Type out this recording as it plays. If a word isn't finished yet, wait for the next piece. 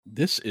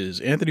This is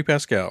Anthony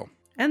Pascal.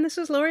 And this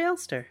is Laurie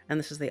Elster, and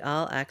this is the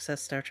All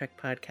Access Star Trek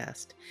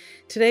podcast.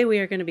 Today we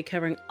are going to be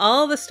covering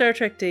all the Star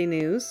Trek Day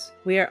news.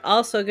 We are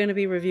also going to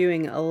be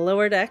reviewing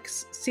Lower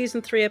Decks,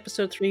 Season 3,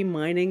 Episode 3,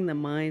 Mining the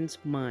Mind's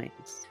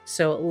Mines.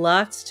 So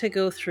lots to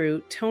go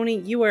through. Tony,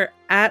 you were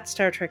at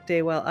Star Trek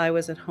Day while I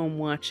was at home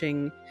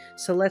watching.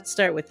 So let's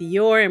start with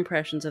your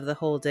impressions of the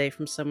whole day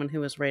from someone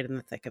who was right in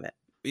the thick of it.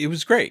 It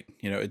was great.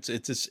 You know,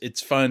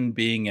 it's fun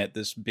being at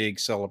this big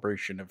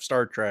celebration of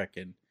Star Trek,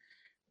 and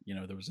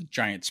there was a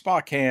giant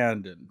Spock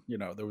hand, and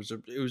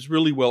it was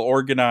really well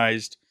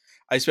organized.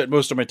 I spent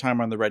most of my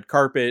time on the red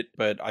carpet,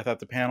 but I thought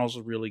the panels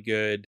were really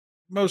good.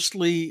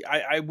 Mostly,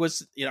 I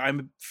was,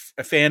 I'm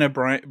a fan of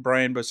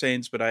Brian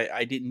Bosane's, but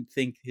I didn't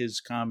think his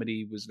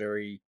comedy was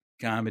very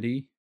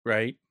comedy,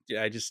 right?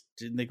 I just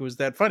didn't think it was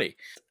that funny.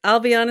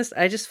 I'll be honest,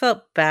 I just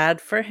felt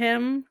bad for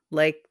him,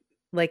 like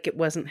it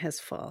wasn't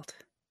his fault.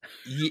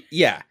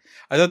 Yeah,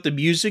 I thought the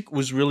music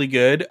was really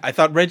good. I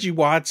thought Reggie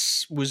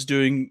Watts was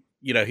doing,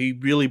 he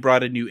really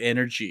brought a new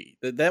energy.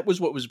 That was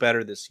what was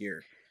better this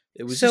year.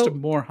 It was just a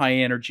more high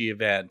energy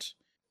event.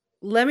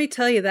 Let me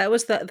tell you,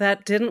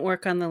 that didn't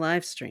work on the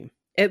live stream.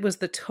 It was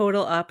the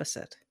total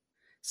opposite.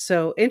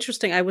 So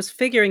interesting. I was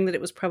figuring that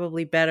it was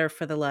probably better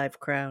for the live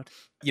crowd.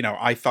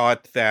 I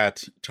thought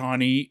that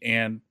Tawny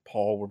and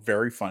Paul were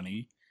very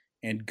funny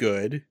and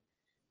good.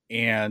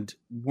 And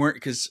weren't,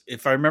 because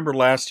if I remember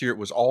last year, it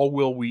was all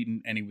Will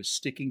Wheaton, and he was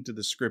sticking to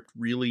the script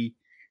really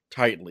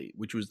tightly,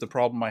 which was the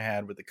problem I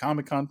had with the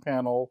Comic-Con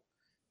panel.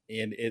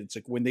 And it's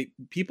like when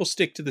people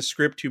stick to the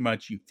script too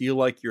much, you feel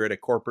like you're at a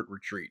corporate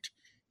retreat.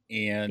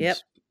 And, yep.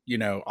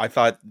 I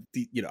thought,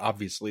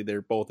 obviously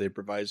they're both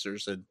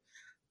improvisers and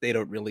they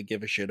don't really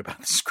give a shit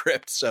about the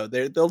script. So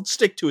they'll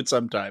stick to it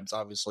sometimes,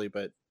 obviously,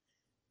 but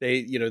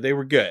they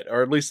were good,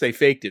 or at least they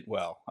faked it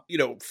well.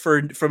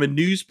 From a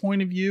news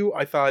point of view,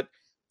 I thought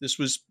this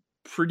was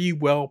pretty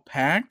well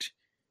packed.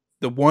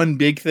 The one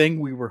big thing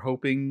we were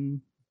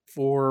hoping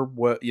for,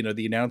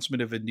 the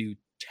announcement of a new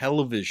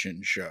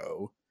television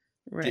show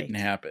didn't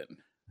happen.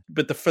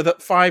 But for the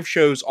 5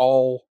 shows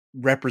all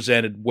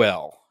represented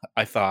well,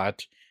 I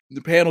thought.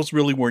 The panels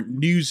really weren't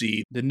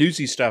newsy. The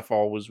newsy stuff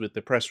all was with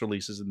the press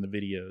releases and the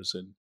videos,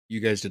 and you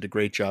guys did a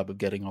great job of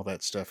getting all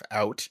that stuff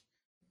out,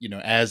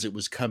 as it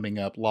was coming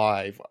up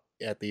live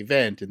at the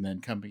event, and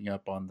then coming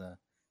up on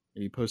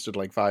he posted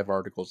like 5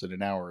 articles in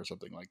an hour or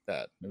something like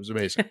that. It was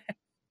amazing.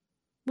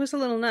 It was a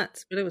little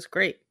nuts, but it was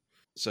great.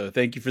 So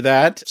thank you for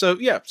that. So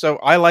yeah, so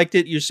I liked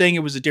it. You're saying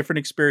it was a different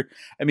experience.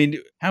 I mean,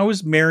 how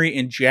was Mary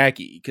and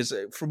Jackie? Because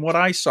from what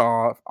I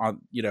saw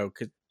on,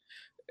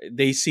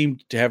 they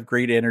seemed to have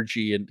great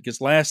energy, and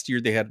because last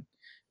year they had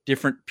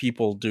different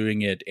people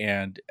doing it,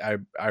 and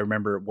I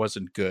remember it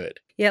wasn't good.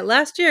 Yeah,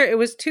 last year it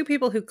was 2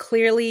 people who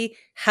clearly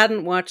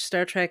hadn't watched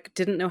Star Trek,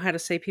 didn't know how to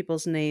say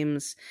people's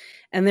names,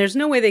 and there's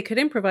no way they could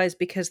improvise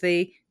because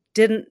they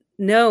didn't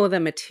know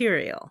the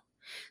material.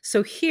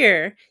 So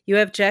here you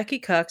have Jackie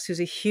Cox, who's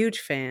a huge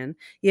fan.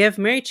 You have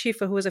Mary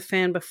Chieffo, who was a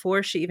fan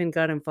before she even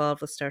got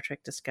involved with Star Trek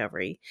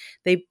Discovery.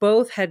 They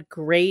both had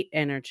great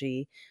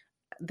energy.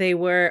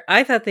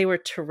 I thought they were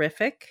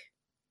terrific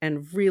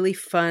and really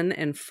fun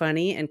and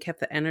funny and kept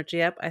the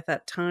energy up. I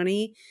thought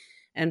Tawny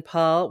and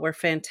Paul were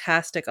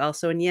fantastic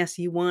also. And yes,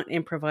 you want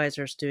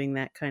improvisers doing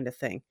that kind of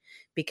thing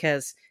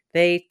because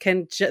they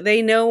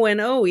know when,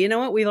 oh, you know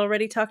what? We've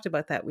already talked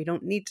about that. We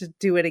don't need to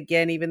do it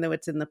again, even though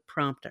it's in the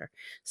prompter.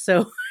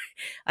 So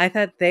I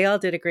thought they all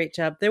did a great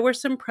job. There were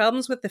some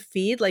problems with the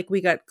feed. Like we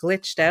got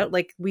glitched out.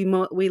 Like we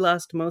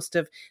lost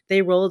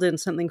they rolled in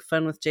something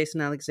fun with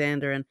Jason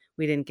Alexander and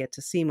we didn't get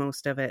to see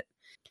most of it.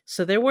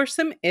 So there were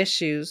some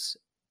issues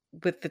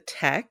with the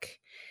tech.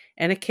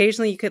 And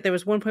occasionally there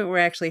was one point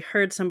where I actually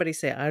heard somebody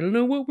say, I don't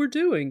know what we're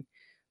doing,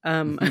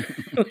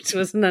 which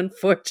was an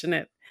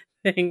unfortunate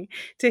thing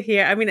to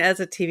hear. I mean,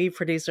 as a TV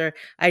producer,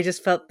 I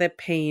just felt the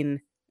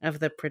pain of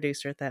the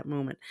producer at that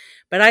moment.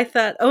 But I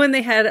thought, and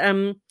they had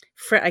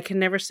Fred, I can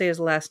never say his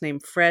last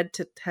name, Fred,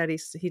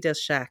 he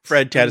does Shax.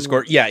 Fred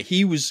Tatasciore. Yeah,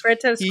 Fred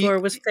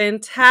Tatasciore was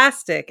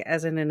fantastic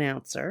as an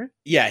announcer.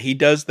 Yeah, he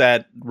does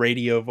that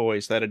radio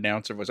voice, that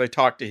announcer voice. I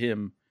talked to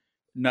him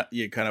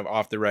kind of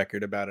off the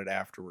record about it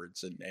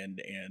afterwards,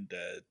 and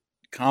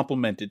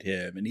complimented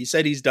him, and he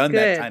said he's done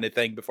that kind of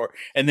thing before,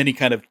 and then he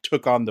kind of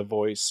took on the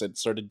voice and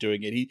started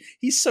doing it.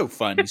 He's so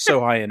fun, he's so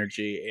high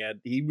energy,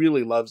 and he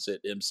really loves it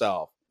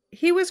himself.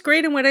 He was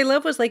great, and what I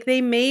love was like they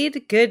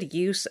made good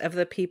use of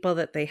the people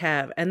that they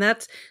have, and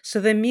so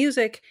the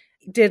music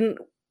didn't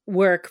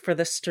work for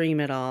the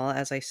stream at all,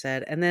 as I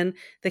said. And then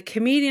the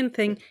comedian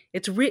thing,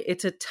 it's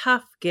a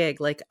tough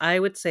gig. Like I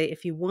would say,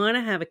 if you want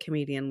to have a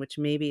comedian, which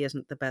maybe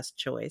isn't the best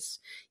choice,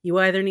 you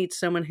either need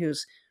someone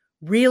who's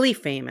really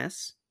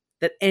famous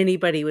that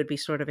anybody would be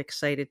sort of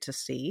excited to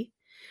see,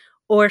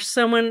 or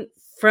someone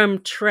from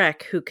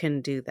Trek who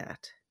can do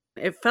that.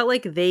 It felt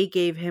like they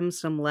gave him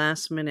some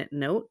last minute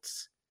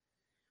notes.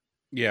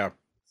 Yeah.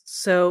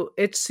 So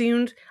it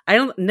seemed, I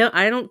don't know,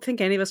 I don't think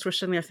any of us were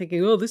sitting there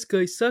thinking, oh, this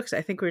guy sucks.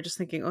 I think we were just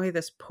thinking, oh,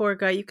 this poor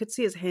guy. You could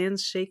see his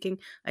hands shaking.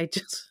 I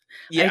just,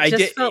 Yeah, I I did.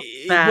 just felt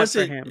It bad for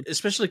wasn't, him.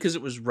 especially because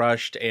it was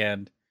rushed,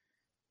 and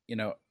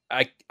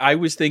I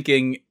was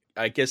thinking,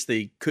 I guess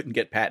they couldn't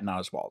get Patton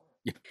Oswalt.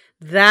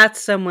 That's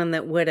someone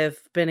that would have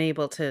been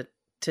able to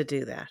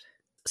do that.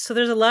 So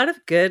there's a lot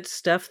of good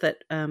stuff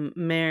that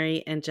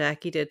Mary and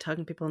Jackie did,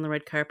 talking to people on the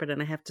red carpet.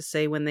 And I have to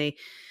say, when they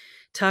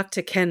talked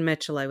to Ken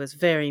Mitchell, I was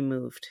very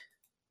moved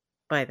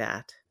by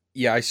that.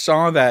 Yeah, I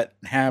saw that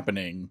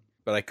happening,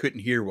 but I couldn't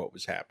hear what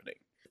was happening.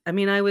 I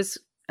mean, I was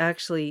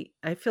actually,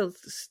 I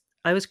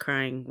was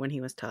crying when he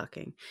was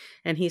talking.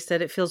 And he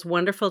said, it feels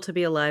wonderful to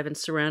be alive and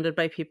surrounded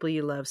by people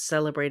you love,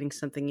 celebrating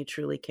something you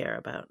truly care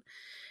about.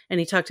 And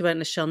he talked about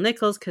Nichelle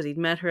Nichols because he'd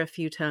met her a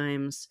few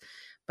times.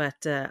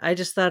 But I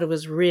just thought it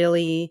was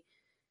really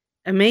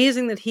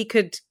amazing that he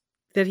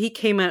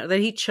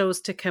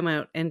chose to come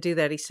out and do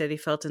that. He said he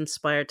felt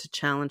inspired to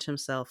challenge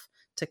himself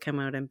to come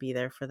out and be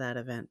there for that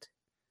event.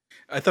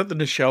 I thought the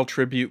Nichelle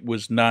tribute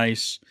was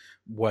nice.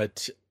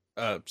 What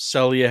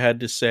Celia had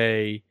to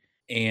say,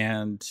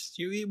 and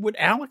what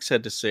Alex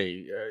had to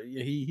say,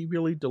 he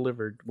really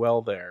delivered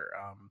well there.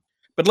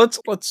 But let's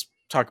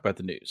talk about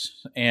the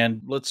news,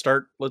 and let's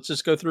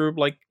just go through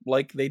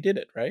like they did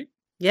it, right?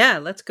 Yeah,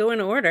 let's go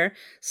in order,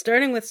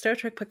 starting with Star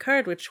Trek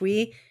Picard, which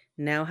we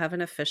now have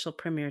an official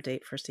premiere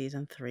date for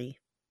season 3.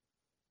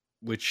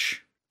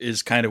 Which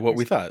is kind of what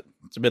we thought.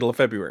 It's the middle of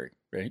February,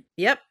 right?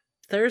 Yep,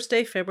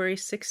 Thursday, February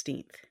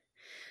 16th.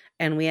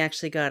 And we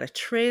actually got a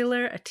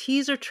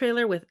teaser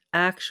trailer with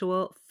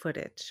actual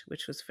footage,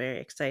 which was very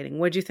exciting.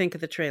 What'd you think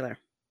of the trailer?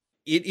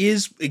 It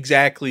is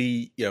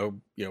exactly,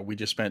 we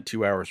just spent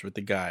 2 hours with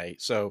the guy.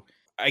 So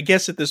I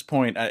guess at this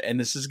point, and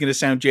this is going to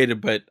sound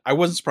jaded, but I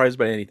wasn't surprised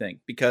by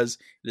anything because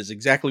it is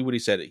exactly what he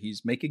said.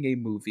 He's making a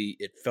movie.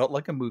 It felt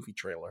like a movie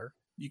trailer.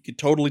 You could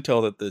totally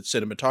tell that the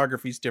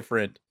cinematography is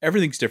different.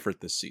 Everything's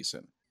different this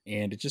season.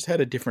 And it just had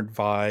a different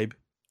vibe.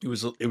 It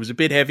was a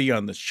bit heavy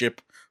on the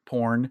ship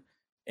porn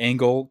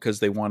angle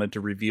because they wanted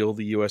to reveal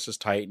the USS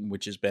Titan,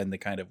 which has been the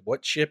kind of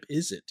what ship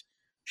is it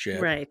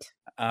ship. Right.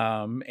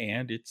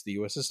 And it's the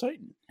USS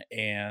Titan.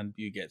 And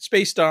you get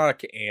space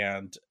dock,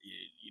 and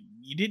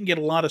you didn't get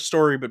a lot of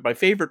story, but my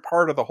favorite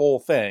part of the whole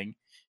thing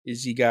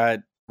is you got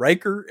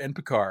Riker and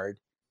Picard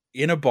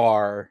in a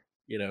bar,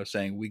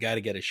 saying we got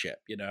to get a ship,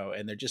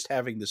 and they're just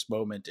having this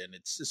moment, and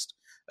it's just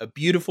a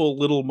beautiful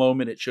little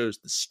moment. It shows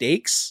the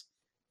stakes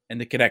and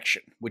the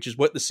connection, which is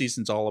what the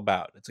season's all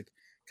about. It's a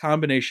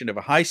combination of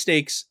a high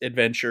stakes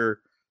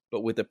adventure,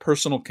 but with a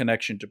personal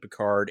connection to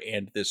Picard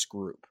and this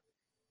group.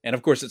 And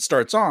of course, it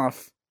starts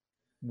off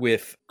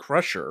with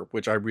Crusher,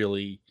 which I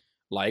really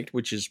liked,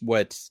 which is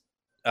what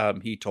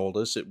he told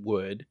us it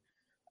would.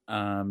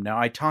 Now,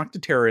 I talked to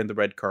Tara in the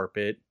red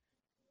carpet,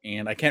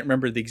 and I can't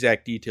remember the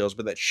exact details,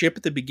 but that ship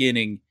at the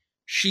beginning,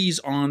 she's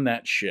on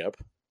that ship,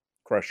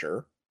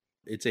 Crusher.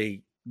 It's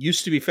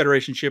used to be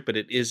Federation ship, but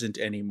it isn't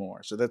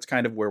anymore. So that's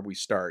kind of where we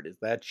start, is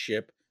that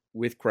ship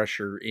with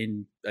Crusher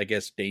in, I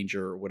guess,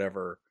 danger or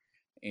whatever.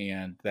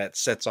 And that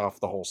sets off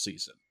the whole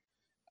season.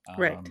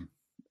 Right.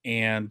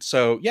 And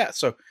so,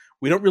 so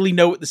we don't really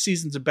know what the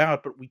season's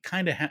about, but we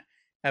kind of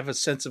have a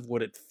sense of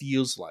what it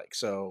feels like.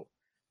 So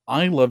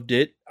I loved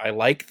it. I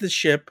like the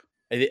ship.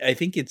 I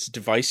think it's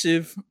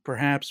divisive,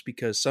 perhaps,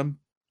 because some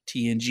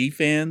TNG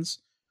fans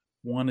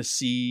want to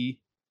see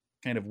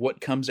kind of what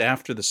comes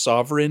after the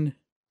Sovereign.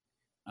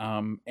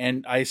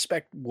 And I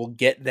expect we'll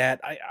get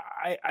that.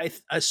 I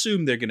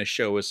assume they're going to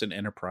show us an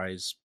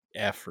Enterprise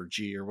F or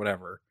G or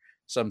whatever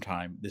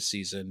sometime this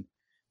season.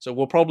 So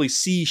we'll probably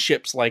see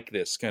ships like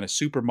this, kind of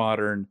super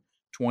modern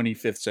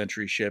 25th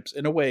century ships,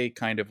 in a way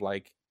kind of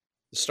like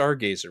the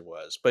Stargazer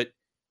was. But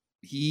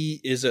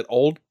he is an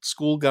old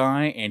school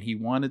guy, and he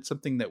wanted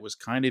something that was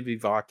kind of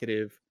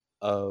evocative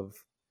of,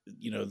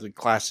 the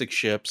classic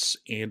ships.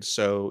 And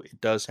so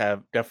it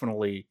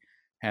definitely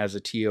has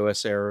a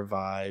TOS era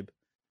vibe.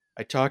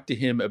 I talked to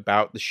him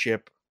about the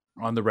ship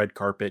on the red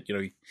carpet.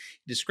 He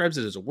describes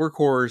it as a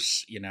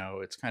workhorse.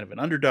 It's kind of an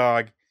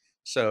underdog.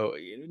 So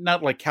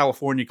not like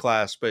California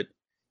class, but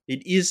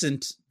it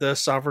isn't the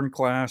Sovereign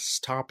class,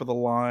 top of the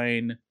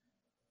line,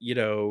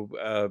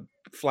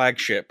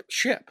 flagship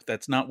ship.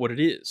 That's not what it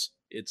is.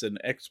 It's an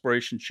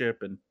exploration ship,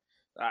 and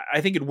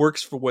I think it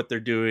works for what they're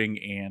doing,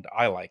 and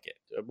I like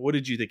it. What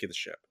did you think of the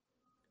ship?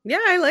 Yeah,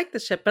 I like the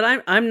ship,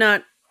 but I'm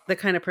not the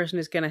kind of person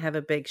who's going to have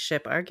a big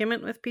ship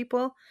argument with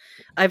people.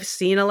 I've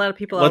seen a lot of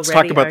people. Let's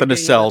talk about the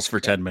nacelles for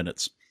 10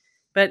 minutes.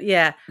 But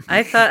yeah,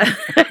 I thought,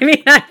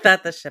 I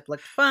thought the ship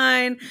looked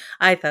fine.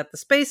 I thought the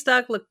space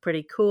dock looked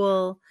pretty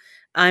cool.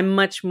 I'm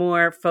much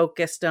more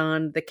focused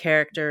on the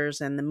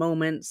characters and the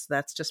moments.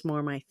 That's just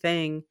more my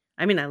thing.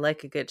 I mean, I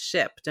like a good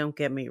ship, don't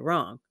get me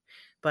wrong.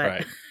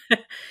 But right.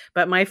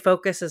 But my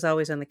focus is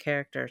always on the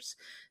characters.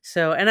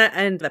 So,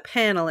 and the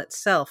panel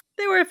itself,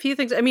 there were a few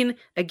things. I mean,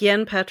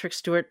 again, Patrick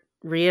Stewart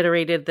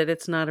reiterated that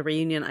it's not a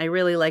reunion. I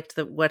really liked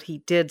what he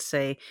did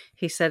say.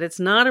 He said it's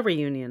not a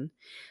reunion,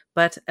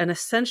 but an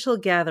essential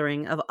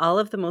gathering of all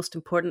of the most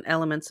important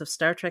elements of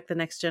Star Trek The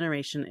Next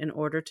Generation in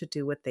order to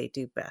do what they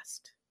do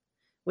best.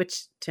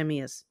 Which, to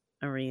me, is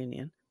a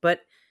reunion.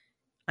 But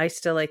I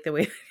still like the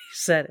way that he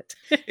said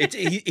it.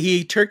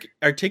 He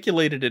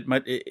articulated it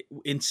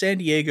in San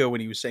Diego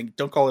when he was saying,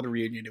 don't call it a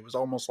reunion. It was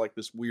almost like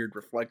this weird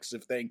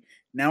reflexive thing.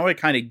 Now I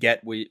kind of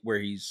get where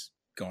he's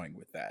going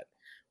with that,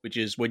 which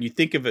is when you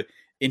think of it,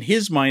 in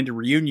his mind, a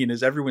reunion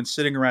is everyone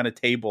sitting around a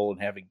table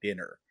and having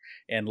dinner.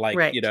 And like,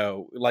 Right.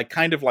 like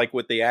kind of like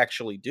what they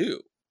actually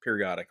do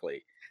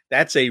periodically.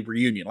 That's a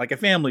reunion, like a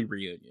family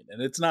reunion.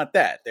 And it's not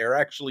that. They're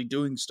actually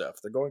doing stuff.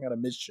 They're going on a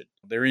mission.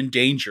 They're in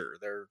danger.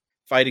 They're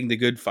fighting the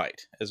good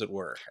fight, as it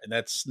were. And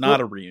that's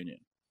not a reunion.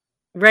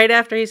 Right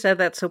after he said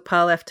that, so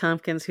Paul F.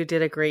 Tompkins, who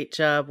did a great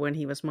job when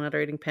he was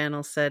moderating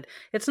panels, said,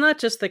 it's not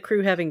just the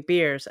crew having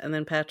beers. And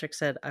then Patrick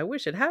said, I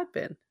wish it had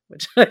been,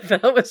 which I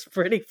thought was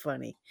pretty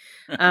funny.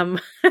 And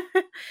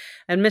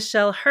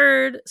Michelle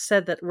Hurd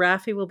said that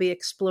Raffi will be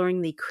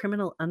exploring the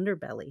criminal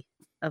underbelly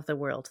of the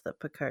world that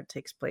Picard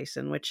takes place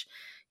in, which,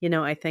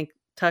 I think,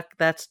 Tuck,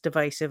 that's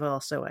divisive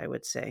also, I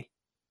would say.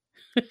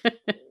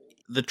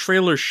 The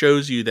trailer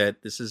shows you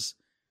that this is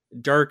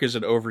dark is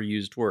an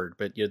overused word,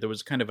 but there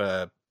was kind of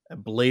a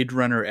Blade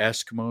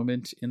Runner-esque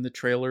moment in the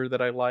trailer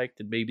that I liked,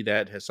 and maybe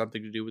that has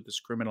something to do with this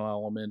criminal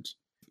element,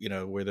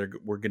 where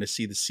we're going to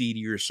see the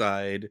seedier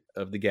side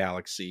of the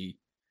galaxy,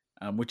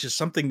 which is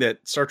something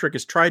that Star Trek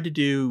has tried to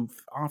do,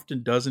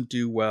 often doesn't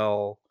do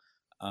well.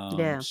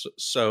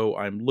 So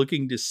I'm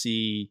looking to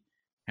see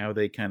how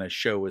they kind of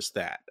show us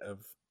that,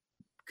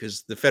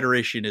 because the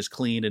Federation is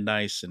clean and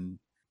nice and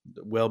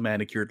well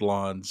manicured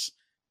lawns,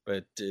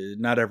 but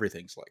not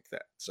everything's like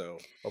that. So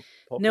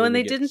no, and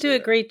they didn't do a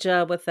great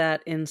job with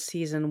that in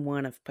season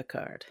 1 of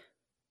Picard.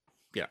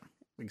 Yeah,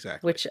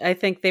 exactly. Which I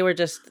think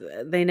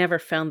they never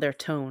found their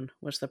tone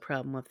was the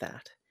problem with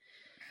that.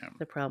 Yeah.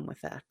 The problem with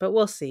that, but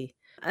we'll see.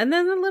 And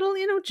then a little,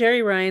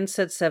 Jerry Ryan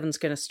said Seven's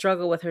going to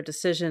struggle with her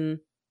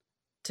decision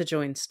to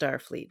join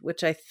Starfleet,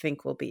 which I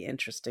think will be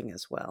interesting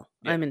as well.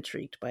 Yeah. I'm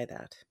intrigued by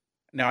that.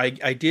 Now,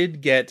 I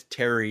did get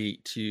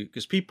Terry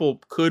because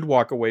people could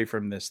walk away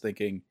from this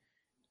thinking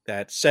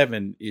that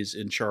Seven is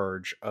in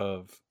charge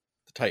of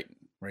the Titan,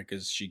 right?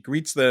 Because she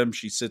greets them,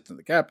 she sits in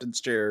the captain's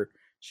chair,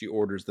 she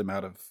orders them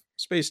out of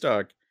space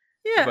dock.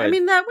 Yeah, but,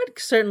 that would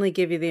certainly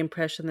give you the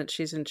impression that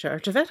she's in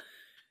charge of it.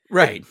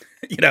 Right.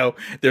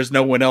 There's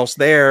no one else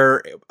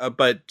there,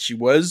 but she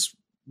was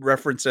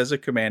referenced as a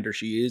commander.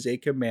 She is a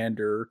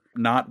commander,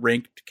 not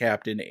ranked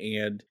captain,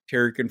 and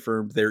Terry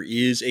confirmed there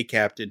is a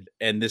captain,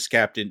 and this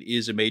captain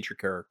is a major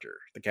character,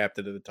 the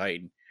captain of the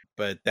Titan.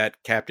 But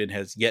that captain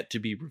has yet to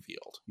be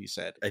revealed, he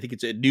said. I think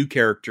it's a new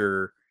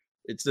character.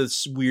 It's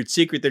this weird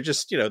secret. They're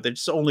just,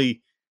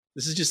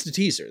 this is just a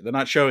teaser. They're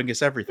not showing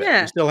us everything.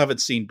 Yeah. We still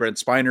haven't seen Brent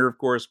Spiner, of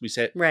course. We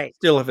said, right.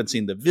 Still haven't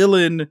seen the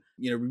villain.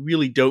 We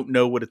really don't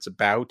know what it's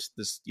about,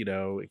 this,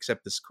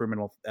 except this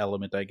criminal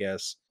element, I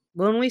guess.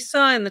 When we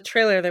saw in the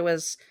trailer, there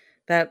was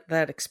that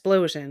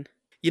explosion.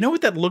 You know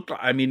what that looked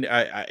like?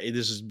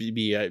 This is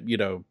me,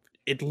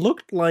 it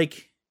looked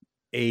like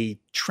a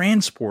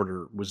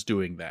transporter was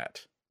doing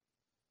that.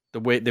 The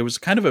way there was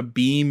kind of a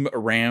beam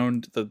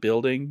around the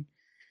building.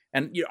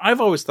 And I've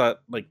always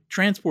thought like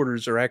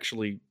transporters are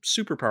actually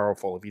super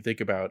powerful if you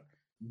think about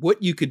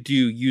what you could do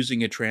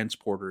using a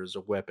transporter as a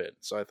weapon.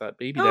 So I thought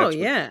maybe that's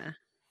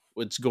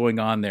what's going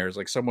on there is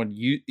like someone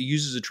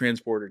uses a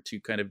transporter to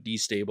kind of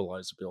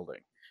destabilize a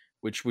building,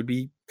 which would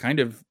be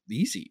kind of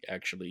easy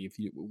actually. If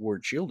you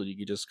weren't shielded, you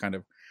could just kind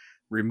of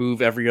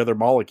remove every other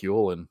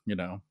molecule and,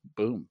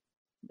 boom,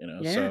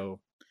 so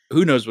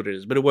who knows what it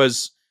is, but it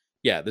was,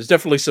 there's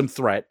definitely some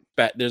threat.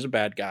 There's a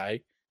bad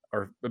guy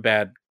or a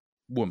bad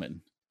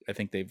woman. I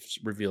think they've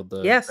revealed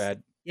the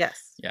bad.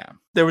 Yes. Yeah.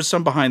 There was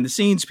some behind the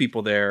scenes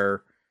people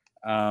there.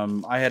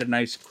 I had a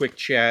nice quick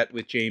chat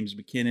with James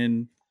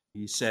McKinnon.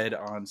 He said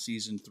on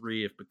season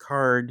 3 of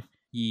Picard,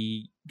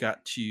 he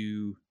got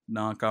to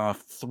knock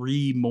off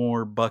 3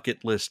 more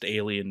bucket list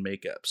alien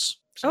makeups.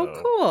 So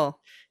cool.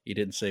 He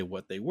didn't say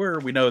what they were.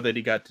 We know that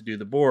he got to do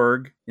the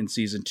Borg in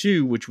season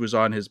 2, which was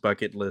on his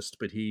bucket list,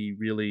 but he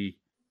really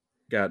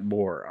got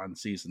more on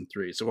season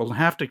 3. So we'll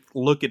have to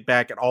look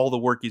back at all the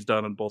work he's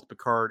done on both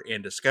Picard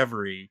and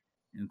Discovery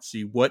and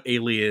see what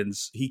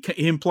aliens he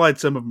implied.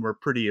 Some of them are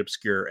pretty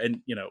obscure,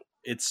 and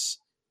it's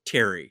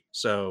Terry,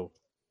 so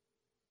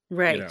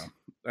right.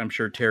 I'm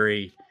sure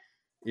Terry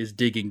is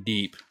digging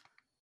deep.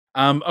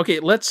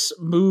 Okay, let's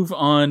move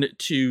on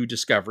to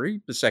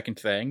Discovery. The second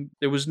thing,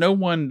 there was no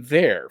one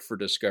there for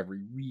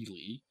Discovery,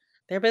 really.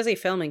 They're busy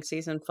filming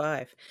season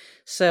 5.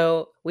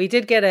 So we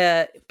did get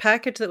a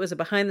package that was a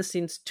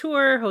behind-the-scenes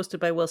tour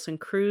hosted by Wilson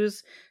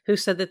Cruz, who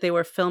said that they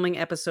were filming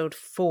episode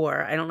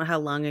 4. I don't know how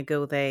long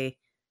ago they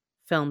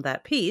filmed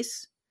that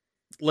piece.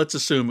 Let's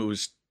assume it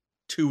was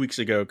 2 weeks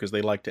ago because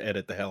they like to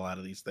edit the hell out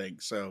of these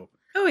things. So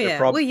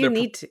you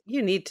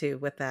need to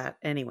with that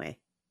anyway.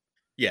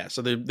 Yeah,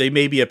 so they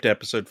may be up to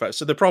episode 5.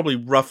 So they're probably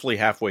roughly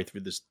halfway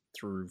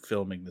through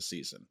filming the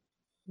season.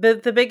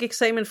 The big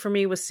excitement for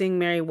me was seeing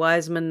Mary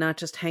Wiseman not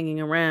just hanging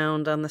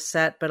around on the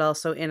set, but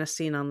also in a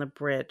scene on the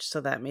bridge.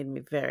 So that made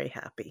me very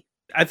happy.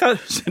 I thought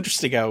it was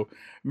interesting how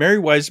Mary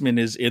Wiseman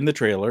is in the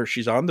trailer.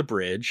 She's on the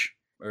bridge,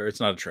 or it's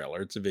not a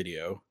trailer, it's a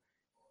video.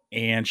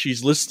 And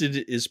she's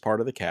listed as part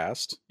of the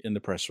cast in the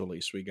press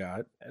release we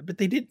got. But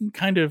they didn't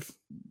kind of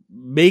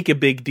make a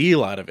big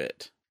deal out of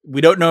it.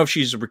 We don't know if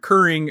she's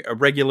a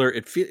regular.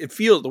 It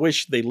feels the way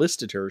they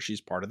listed her,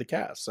 she's part of the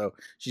cast. So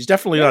she's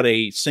definitely not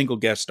a single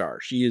guest star.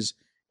 She is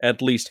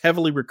at least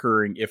heavily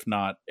recurring, if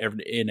not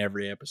in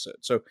every episode.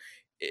 So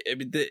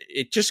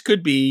it just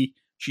could be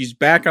she's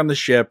back on the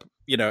ship.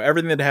 You know,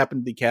 everything that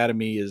happened at the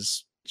Academy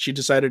is she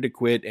decided to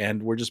quit,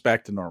 and we're just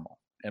back to normal.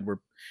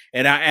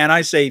 And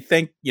I say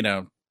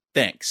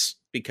thanks,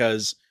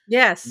 because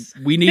yes,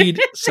 we need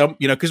some,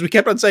 because we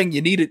kept on saying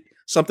you needed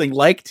something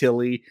like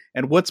Tilly,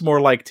 and what's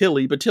more like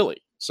Tilly but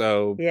Tilly.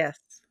 So yes,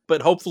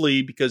 but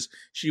hopefully, because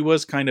she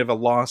was kind of a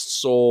lost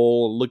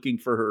soul looking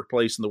for her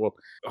place in the world,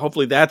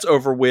 hopefully that's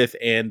over with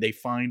and they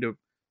find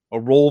a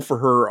role for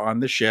her on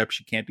the ship.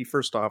 She can't be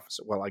first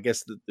officer. Well, I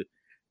guess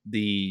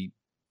the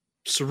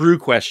Saru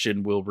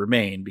question will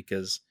remain,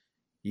 because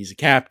he's a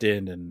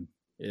captain, and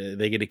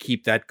they get to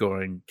keep that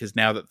going, because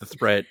now that the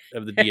threat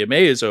of the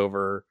DMA is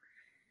over,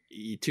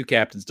 two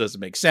captains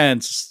doesn't make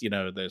sense.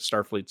 The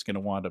Starfleet's going to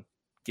want to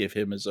give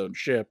him his own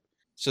ship,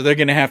 so they're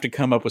going to have to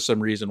come up with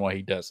some reason why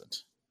he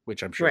doesn't,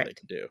 which I'm sure they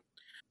can do.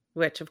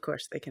 Which, of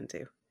course, they can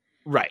do.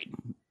 Right.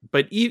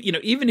 But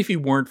even if he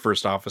weren't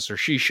first officer,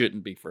 she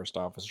shouldn't be first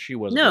officer. She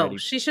wasn't ready.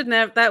 She shouldn't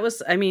have. That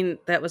was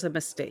a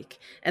mistake.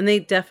 And they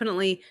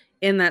definitely,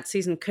 in that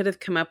season, could have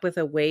come up with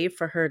a way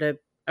for her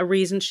a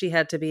reason she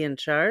had to be in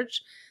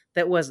charge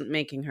that wasn't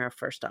making her a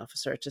first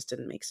officer. It just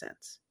didn't make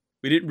sense.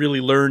 We didn't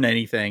really learn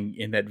anything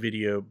in that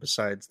video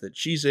besides that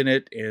she's in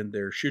it, and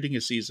they're shooting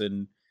a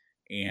season,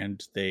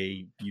 and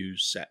they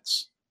use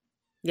sets.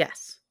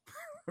 Yes.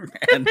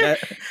 And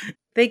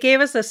they gave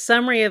us a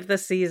summary of the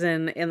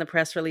season in the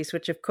press release,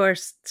 which of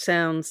course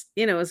sounds,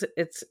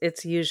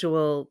 it's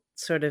usual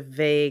sort of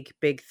vague,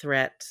 big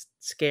threat,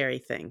 scary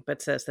thing,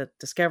 but says that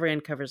Discovery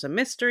uncovers a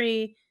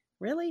mystery,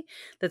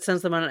 that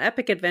sends them on an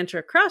epic adventure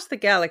across the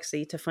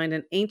galaxy to find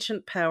an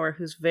ancient power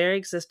whose very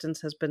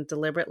existence has been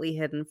deliberately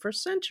hidden for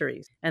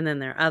centuries. And then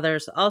there are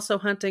others also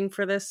hunting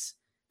for this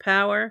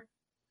power,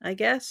 I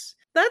guess.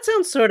 That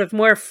sounds sort of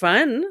more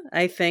fun,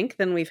 I think,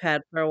 than we've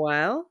had for a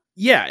while.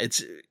 Yeah,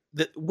 it's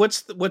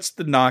what's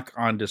the knock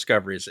on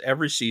Discovery is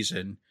every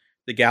season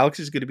the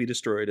galaxy is going to be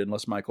destroyed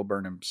unless Michael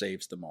Burnham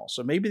saves them all.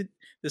 So maybe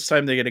this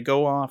time they're going to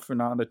go off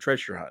and on a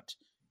treasure hunt,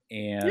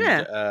 and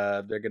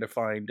they're going to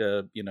find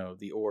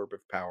the orb of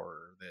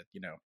power, that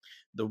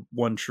the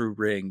one true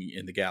ring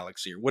in the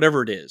galaxy, or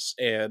whatever it is,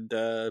 and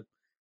that'll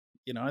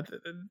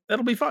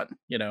be fun,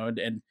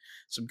 and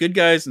some good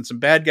guys and some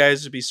bad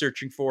guys will be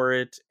searching for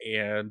it,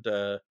 and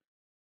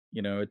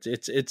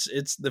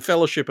it's the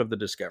Fellowship of the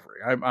Discovery.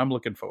 I'm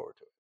looking forward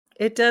to it.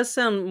 It does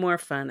sound more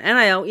fun. And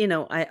I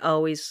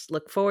always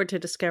look forward to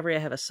Discovery. I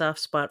have a soft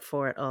spot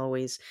for it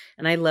always.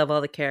 And I love all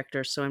the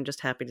characters, so I'm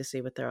just happy to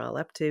see what they're all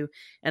up to.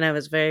 And I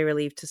was very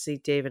relieved to see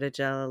David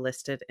Ajala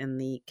listed in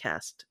the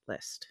cast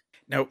list.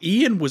 Now,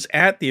 Ian was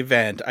at the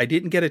event. I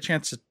didn't get a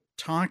chance to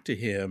talk to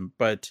him,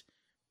 but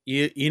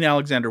Ian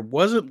Alexander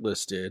wasn't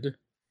listed,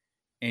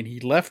 and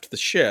he left the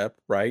ship,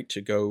 right,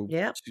 to go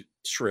to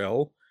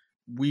Shrill.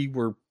 We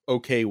were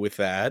okay with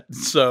that,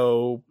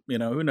 so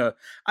who knows?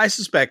 I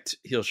suspect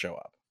he'll show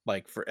up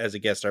as a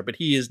guest star, but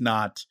he is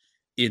not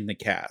in the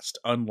cast.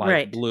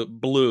 Unlike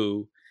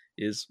Blue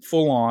is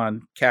full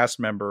on cast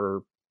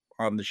member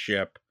on the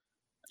ship.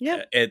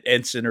 Yeah,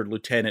 ensign or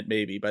lieutenant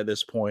maybe by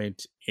this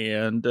point,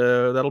 and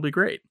that'll be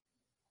great.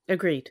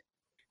 Agreed.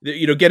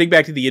 Getting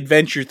back to the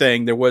adventure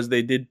thing,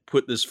 they did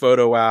put this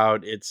photo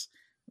out. It's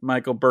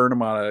Michael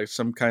Burnham on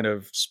some kind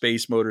of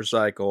space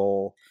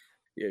motorcycle.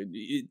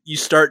 You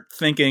start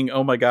thinking,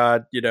 oh my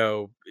God,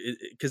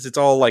 because it's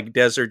all like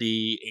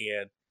deserty,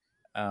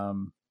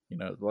 and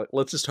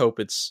let's just hope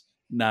it's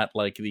not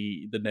like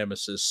the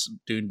Nemesis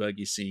dune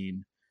buggy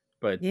scene,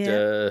 but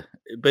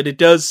it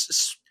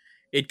does.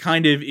 It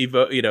kind of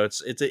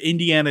it's an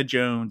Indiana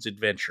Jones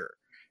adventure,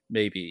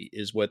 maybe,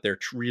 is what they're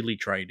really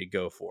trying to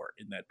go for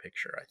in that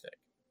picture, I think.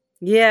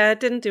 Yeah, it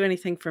didn't do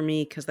anything for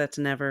me because that's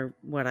never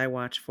what I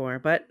watch for,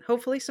 but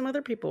hopefully some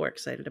other people were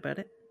excited about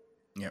it.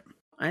 Yep.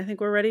 I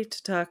think we're ready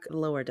to talk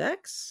Lower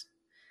Decks,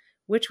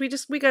 which we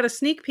got a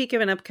sneak peek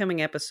of an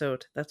upcoming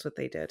episode. That's what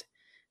they did,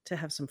 to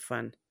have some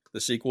fun. The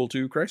sequel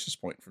to Crisis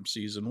Point from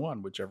season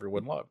 1, which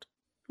everyone loved.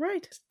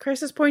 Right.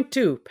 Crisis Point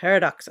 2,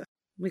 Paradoxa.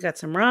 We got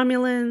some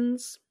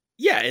Romulans.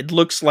 Yeah, it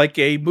looks like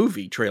a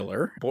movie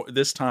trailer.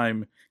 This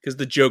time, because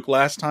the joke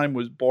last time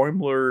was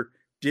Boimler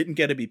didn't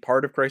get to be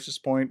part of Crisis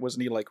Point.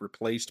 Wasn't he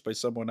replaced by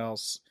someone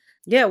else?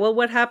 Yeah, well,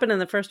 what happened in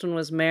the first one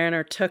was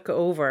Mariner took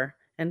over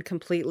and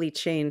completely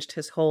changed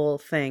his whole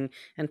thing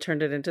and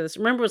turned it into this.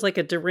 Remember, it was like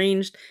a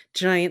deranged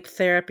giant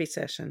therapy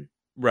session.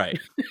 Right.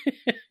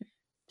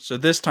 So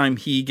this time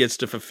he gets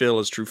to fulfill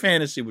his true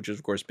fantasy, which is,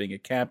 of course, being a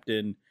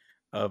captain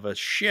of a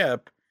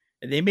ship.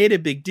 And they made a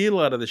big deal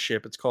out of the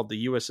ship. It's called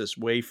the USS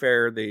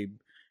Wayfarer. They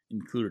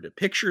included a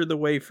picture of the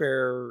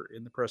Wayfarer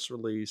in the press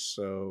release.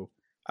 So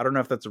I don't know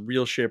if that's a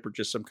real ship or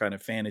just some kind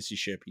of fantasy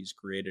ship he's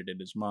created in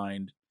his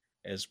mind.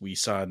 As we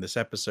saw in this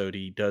episode,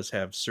 he does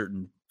have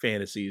certain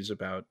fantasies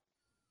about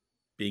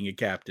being a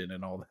captain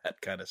and all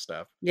that kind of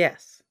stuff.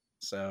 Yes.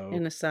 So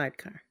in a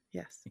sidecar.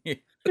 Yes.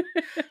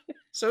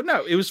 So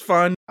no, it was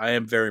fun. I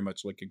am very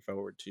much looking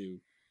forward to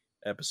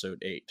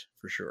episode 8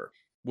 for sure.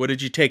 What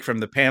did you take from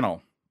the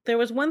panel? There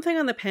was one thing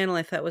on the panel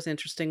I thought was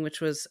interesting,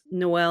 which was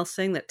Noelle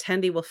saying that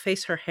Tendi will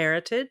face her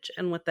heritage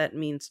and what that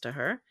means to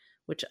her,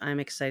 which I'm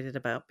excited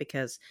about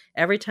because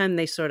every time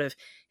they sort of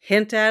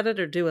hint at it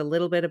or do a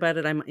little bit about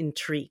it, I'm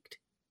intrigued.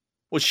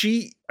 Well,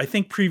 she, I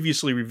think,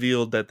 previously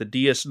revealed that the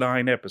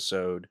DS9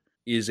 episode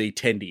is a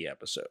Tendi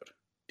episode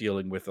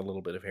dealing with a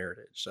little bit of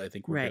heritage. So I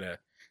think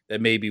that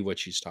may be what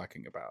she's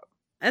talking about.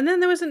 And then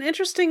there was an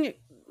interesting,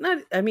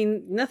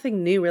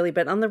 nothing new really,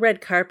 but on the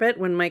red carpet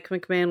when Mike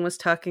McMahon was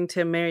talking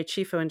to Mary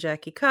Chieffo and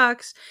Jackie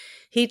Cox,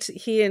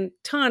 he and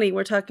Tawny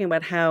were talking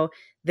about how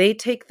they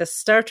take the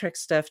Star Trek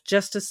stuff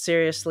just as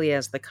seriously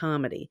as the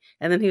comedy.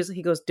 And then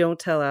he goes, "Don't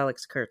tell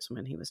Alex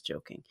Kurtzman." He was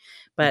joking.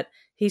 But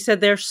he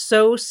said they're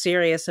so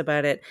serious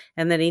about it.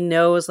 And then he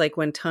knows like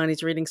when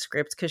Tawny's reading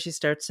scripts because she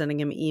starts sending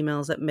him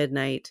emails at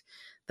midnight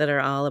that are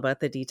all about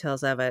the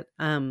details of it.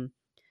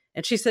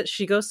 And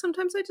she goes,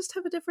 "Sometimes I just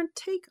have a different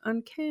take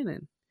on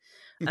canon."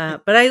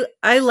 But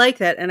I like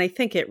that. And I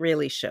think it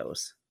really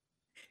shows.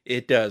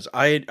 It does.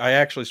 I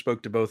actually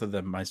spoke to both of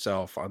them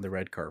myself on the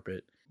red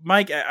carpet.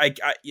 Mike, I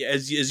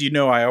as you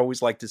know, I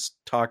always like to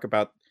talk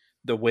about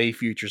the way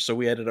future. So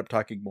we ended up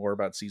talking more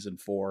about season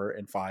 4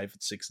 and 5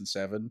 and 6 and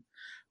 7.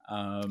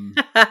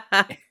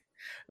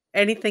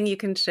 Anything you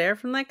can share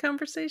from that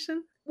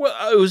conversation?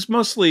 Well, it was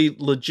mostly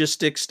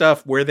logistic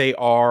stuff, where they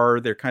are.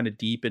 They're kind of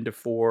deep into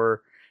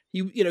 4.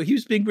 He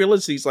was being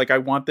realistic. He's like, I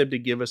want them to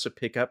give us a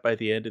pickup by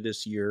the end of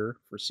this year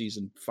for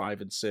season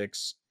 5 and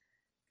 6,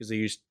 because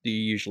they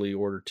usually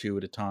order 2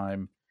 at a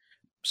time,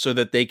 so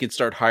that they could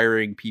start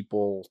hiring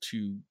people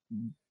to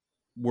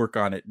work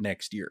on it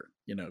next year.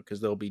 Because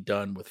they'll be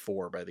done with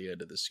 4 by the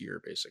end of this year,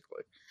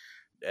 basically.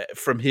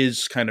 From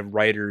his kind of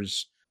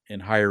writers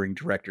and hiring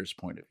directors'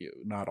 point of view,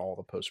 not all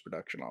the post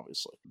production,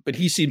 obviously, but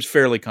he seems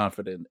fairly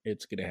confident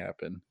it's going to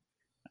happen.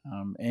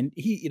 And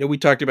he, we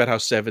talked about how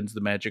 7's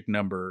the magic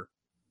number.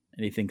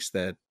 And he thinks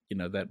that,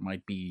 that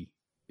might be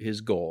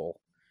his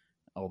goal.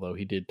 Although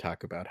he did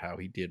talk about how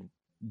he did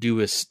do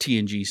a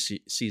TNG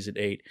season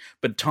 8.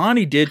 But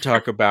Tawny did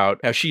talk about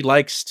how she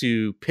likes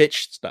to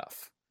pitch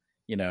stuff,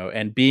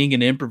 and being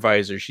an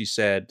improviser, she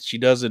said she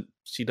doesn't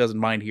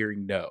mind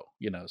hearing no,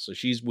 so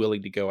she's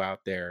willing to go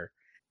out there,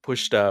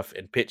 push stuff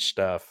and pitch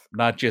stuff,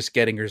 not just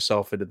getting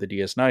herself into the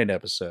DS9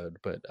 episode,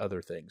 but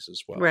other things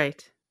as well.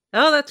 Right.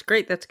 Oh, that's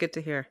great. That's good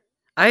to hear.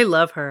 I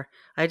love her.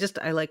 I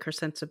like her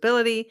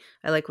sensibility.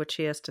 I like what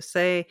she has to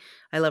say.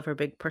 I love her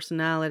big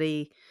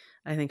personality.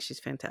 I think she's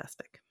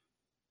fantastic.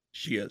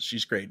 She is.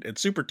 She's great and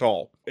super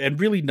tall and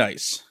really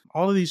nice.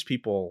 All of these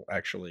people,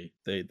 actually,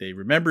 they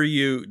remember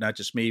you, not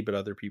just me, but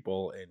other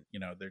people.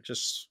 And, they're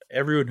just,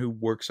 everyone who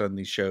works on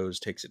these shows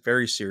takes it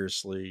very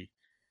seriously,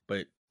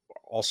 but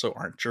also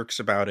aren't jerks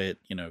about it,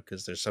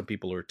 because there's some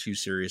people who are too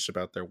serious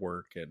about their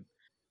work. And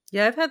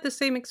yeah, I've had the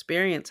same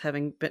experience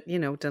having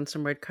been, done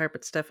some red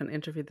carpet stuff and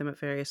interviewed them at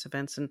various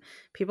events. And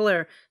people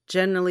are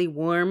generally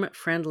warm,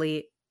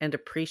 friendly, and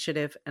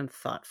appreciative and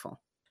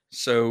thoughtful.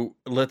 So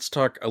let's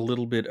talk a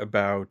little bit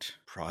about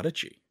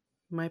Prodigy.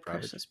 My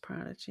precious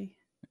Prodigy.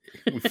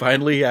 We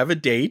finally have a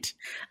date.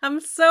 I'm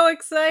so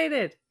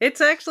excited.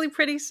 It's actually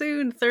pretty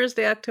soon.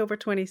 Thursday, October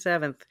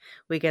 27th.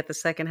 We get the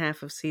second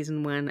half of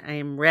season 1. I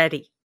am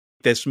ready.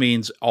 This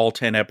means all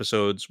 10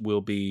 episodes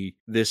will be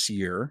this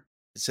year.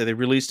 So they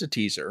released a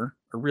teaser,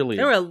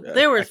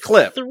 there were a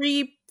clip.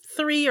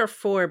 Three or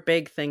 4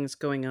 big things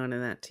going on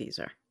in that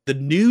teaser. The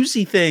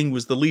newsy thing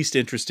was the least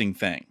interesting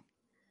thing.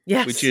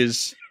 Yes. Which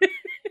is,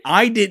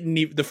 I didn't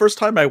even, the first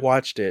time I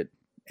watched it,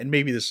 and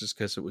maybe this is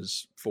because it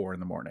was 4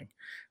 a.m,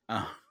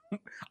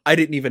 I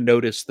didn't even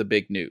notice the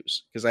big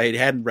news because I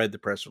hadn't read the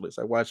press release.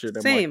 I watched it.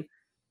 And I'm like,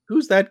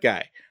 who's that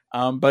guy?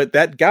 But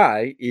that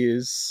guy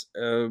is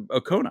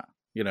Okona,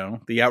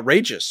 the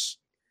outrageous.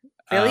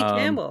 Billy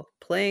Campbell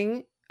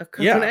playing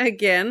Okona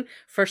again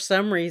for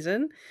some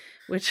reason,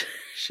 which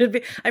should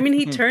be,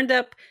 he turned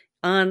up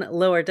on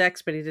Lower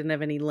Decks, but he didn't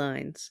have any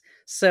lines.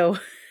 So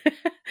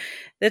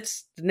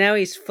now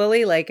he's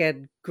fully like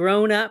a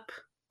grown up,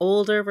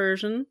 older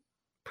version,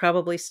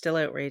 probably still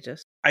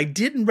outrageous. I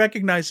didn't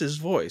recognize his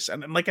voice.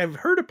 And I've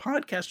heard a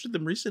podcast with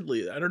him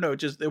recently. I don't know.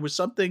 There was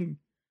something,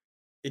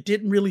 it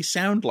didn't really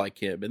sound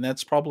like him. And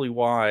that's probably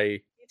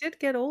why. He did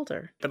get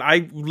older. But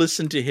I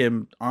listened to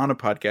him on a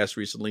podcast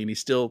recently and he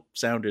still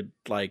sounded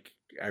like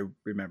I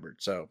remembered.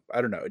 So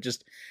I don't know.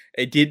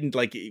 It didn't,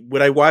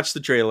 when I watched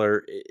the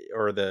trailer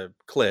or the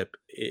clip,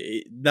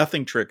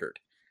 nothing triggered.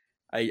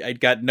 I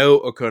got no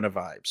Okona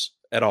vibes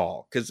at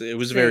all because it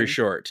was very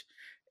short.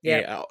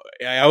 Yeah.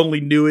 I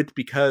only knew it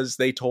because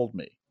they told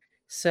me.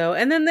 So,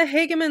 and then the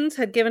Hagemans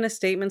had given a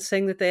statement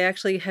saying that they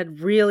actually had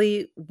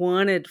really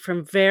wanted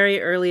from very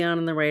early on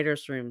in the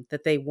writer's room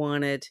that they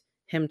wanted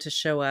him to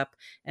show up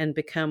and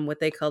become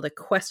what they called a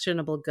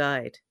questionable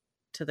guide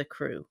to the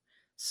crew.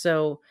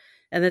 So,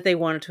 and that they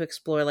wanted to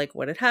explore like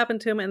what had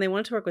happened to him, and they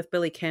wanted to work with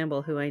Billy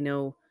Campbell, who I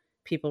know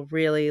people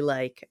really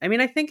like. I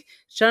mean, I think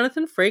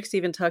Jonathan Frakes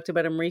even talked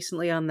about him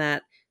recently on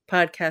that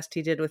podcast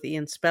he did with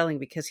Ian Spelling,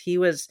 because he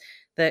was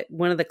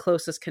one of the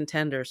closest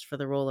contenders for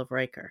the role of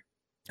Riker.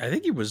 I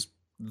think he was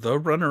the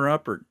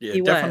runner-up, or He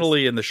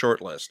definitely in the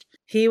short list.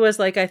 He was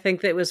like, I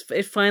think that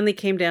it finally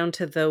came down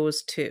to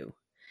those two.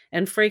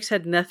 And Frakes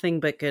had nothing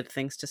but good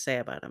things to say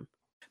about him.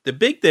 The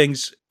big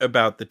things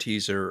about the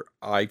teaser,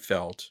 I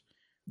felt,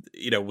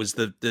 was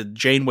the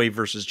Janeway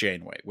versus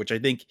Janeway, which I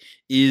think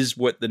is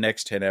what the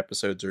next 10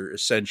 episodes are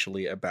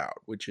essentially about,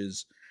 which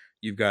is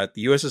you've got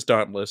the USS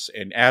Dauntless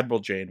and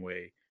Admiral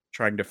Janeway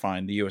trying to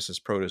find the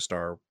USS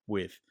Protostar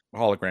with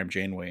hologram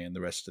Janeway and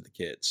the rest of the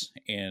kids.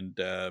 And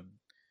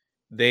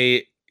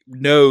they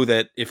know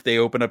that if they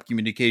open up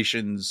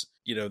communications,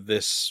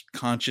 this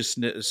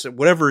consciousness,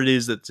 whatever it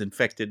is that's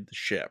infected the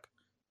ship,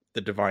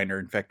 the diviner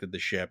infected the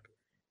ship,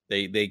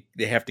 they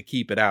have to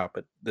keep it out.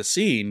 But the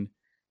scene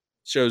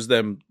shows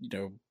them,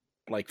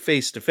 like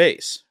face to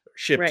face,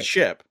 ship to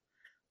ship.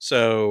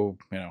 So,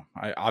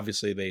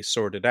 obviously they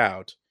sort it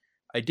out.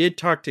 I did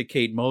talk to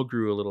Kate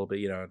Mulgrew a little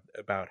bit,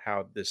 about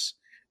how this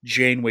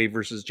Janeway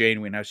versus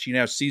Janeway, and how she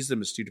now sees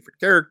them as two different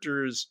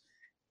characters,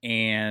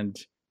 and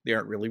they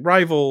aren't really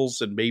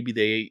rivals, and maybe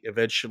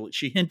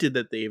she hinted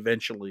that they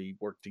eventually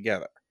work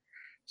together.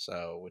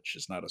 So, which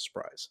is not a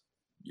surprise.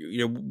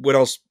 What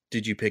else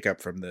did you pick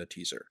up from the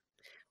teaser?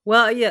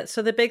 Well, yeah,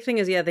 so the big thing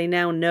is, they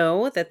now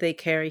know that they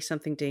carry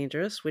something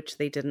dangerous, which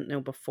they didn't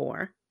know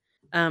before.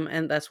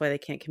 And that's why they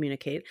can't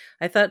communicate.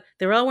 I thought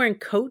they were all wearing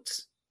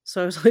coats.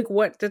 So I was like,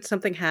 what, did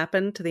something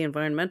happen to the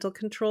environmental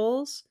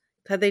controls?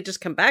 Had they just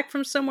come back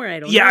from somewhere?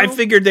 I don't know. Yeah, I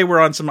figured they were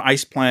on some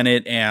ice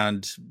planet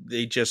and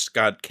they just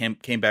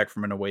came back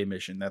from an away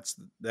mission.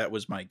 That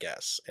was my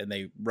guess. And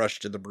they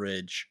rushed to the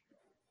bridge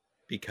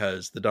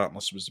because the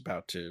Dauntless was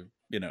about to,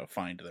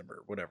 find them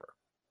or whatever.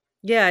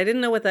 Yeah, I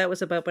didn't know what that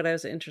was about, but I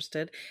was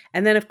interested.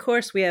 And then, of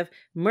course, we have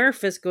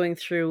Murph is going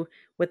through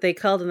what they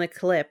called in the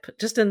clip,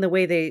 just in the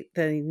way they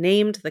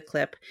named the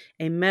clip,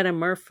 a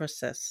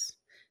metamorphosis.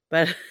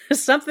 But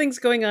something's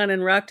going on,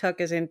 and Rock Talk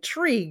is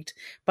intrigued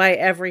by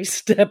every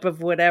step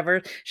of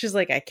whatever. She's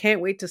like, I can't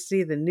wait to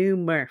see the new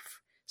Murph.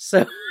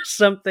 So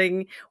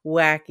something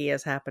wacky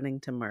is happening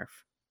to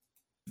Murph.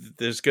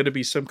 There's going to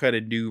be some kind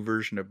of new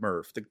version of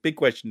Murph. The big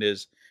question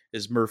is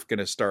Murph going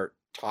to start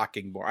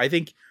talking more? I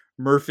think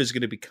Murph is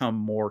going to become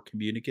more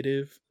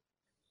communicative,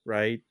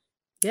 right?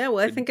 Yeah,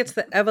 well, I think it's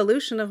the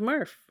evolution of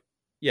Murph.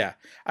 Yeah,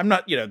 I'm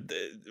not,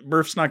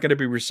 Murph's not going to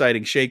be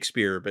reciting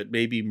Shakespeare, but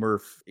maybe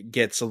Murph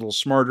gets a little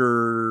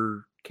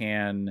smarter,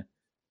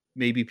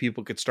 maybe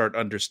people could start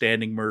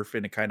understanding Murph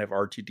in a kind of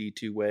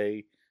R2-D2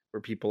 way,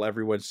 where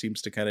everyone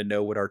seems to kind of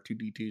know what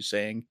R2-D2 is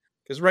saying.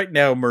 Because right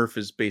now, Murph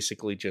is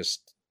basically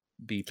just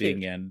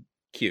beeping and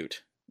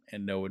cute,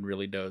 and no one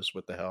really knows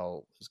what the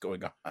hell is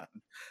going on.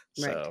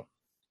 So,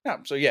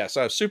 so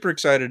I was super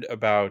excited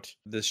about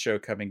this show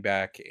coming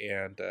back,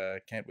 and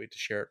can't wait to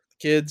share it with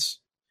the kids.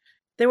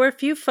 There were a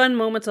few fun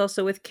moments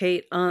also with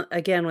Kate,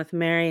 again with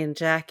Mary and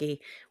Jackie,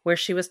 where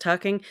she was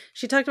talking.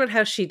 She talked about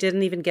how she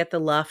didn't even get the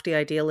lofty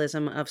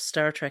idealism of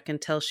Star Trek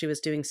until she was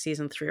doing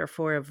season 3 or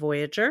 4 of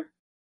Voyager.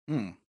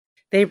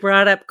 They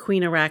brought up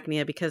Queen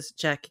Arachnia because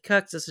Jackie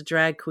Cox is a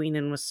drag queen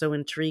and was so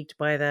intrigued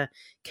by the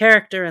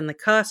character and the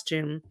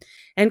costume.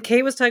 And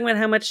Kate was talking about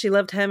how much she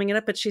loved having it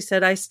up, but she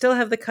said, I still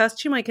have the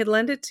costume, I could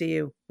lend it to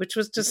you, which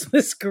was just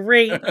this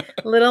great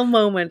little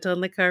moment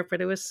on the carpet.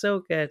 It was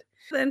so good.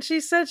 And she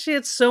said she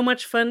had so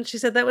much fun. She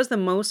said that was the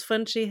most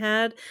fun she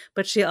had,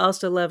 but she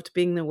also loved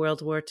being the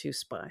World War II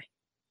spy.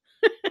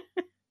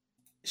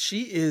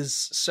 She is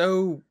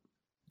so...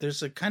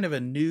 There's a kind of a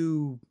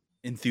new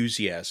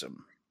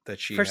enthusiasm that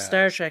she for has.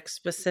 Star Trek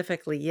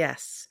specifically,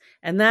 yes.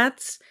 And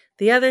that's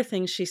the other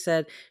thing she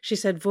said. She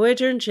said,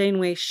 Voyager and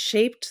Janeway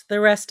shaped the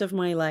rest of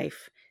my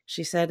life,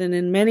 she said, and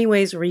in many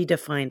ways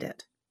redefined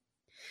it.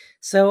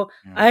 So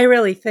I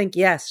really think,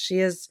 yes, she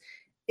is.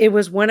 It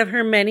was one of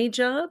her many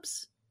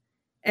jobs.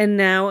 And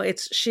now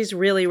she's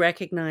really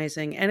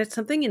recognizing, and it's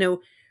something,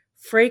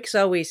 Frakes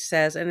always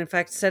says, and in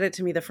fact said it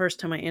to me the first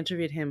time I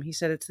interviewed him. He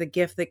said, it's the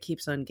gift that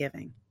keeps on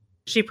giving.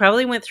 She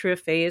probably went through a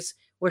phase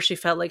where she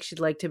felt like she'd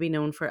like to be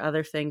known for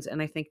other things.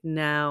 And I think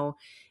now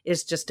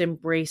is just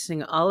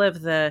embracing all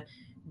of the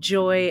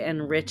joy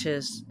and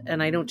riches,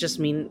 and I don't just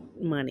mean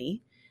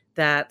money,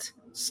 that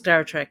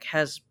Star Trek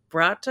has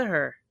brought to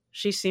her.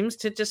 She seems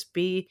to just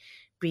be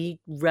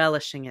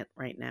relishing it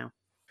right now.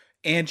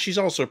 And she's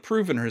also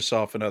proven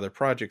herself in other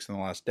projects in the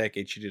last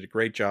decade. She did a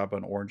great job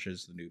on Orange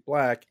is the New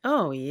Black.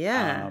 Oh,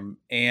 yeah.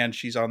 And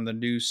she's on the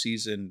new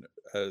season,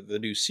 the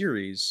new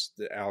series,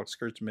 the Alex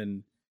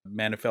Kurtzman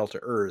Man Who Fell to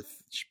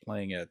Earth. She's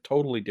playing a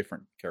totally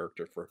different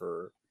character for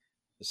her.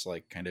 This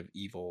like kind of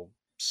evil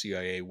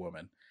CIA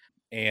woman.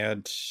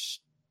 And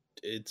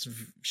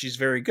she's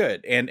very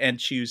good, and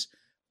she's,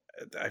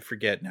 I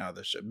forget now,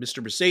 the Mr.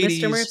 Mr.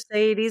 Mercedes.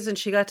 Mercedes, and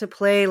she got to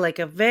play like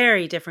a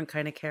very different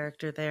kind of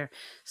character there.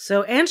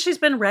 So, and she's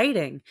been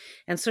writing,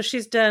 and so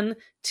she's done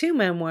 2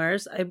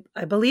 memoirs.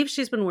 I believe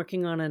she's been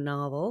working on a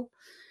novel.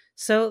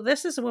 So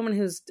this is a woman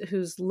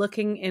who's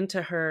looking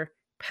into her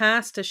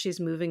past as she's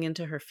moving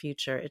into her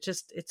future.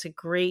 It's a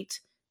great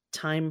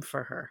time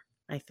for her,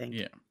 I think.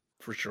 Yeah,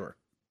 for sure.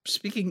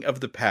 Speaking of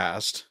the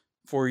past,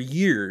 for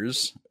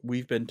years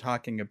we've been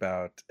talking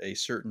about a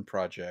certain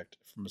project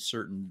from a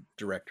certain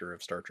director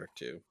of Star Trek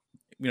 2.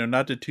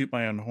 Not to toot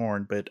my own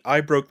horn, but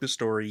I broke the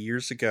story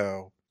years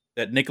ago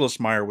that Nicholas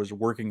Meyer was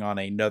working on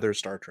another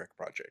Star Trek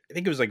project. I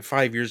think it was like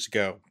 5 years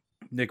ago.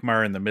 Nick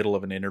Meyer, in the middle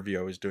of an interview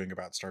I was doing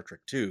about Star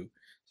Trek 2,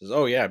 says,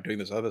 "Oh yeah, I'm doing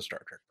this other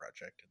Star Trek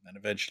project." And then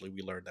eventually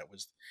we learned that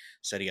was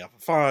SETI Alpha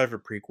 5, a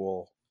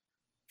prequel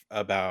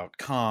about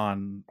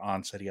Khan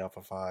on SETI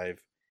Alpha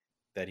 5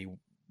 that he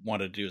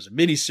wanted to do as a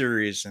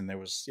miniseries. And there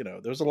was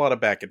a lot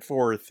of back and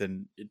forth,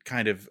 and it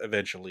kind of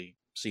eventually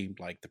seemed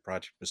like the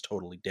project was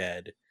totally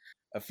dead.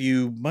 A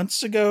few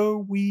months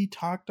ago, we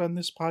talked on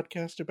this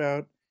podcast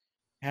about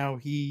how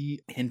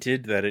he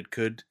hinted that it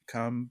could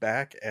come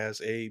back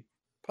as a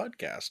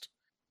podcast.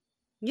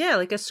 Yeah,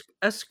 like a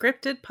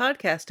scripted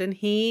podcast. And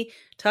he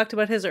talked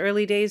about his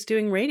early days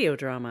doing radio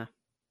drama.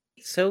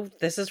 So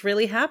this is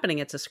really happening.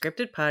 It's a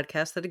scripted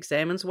podcast that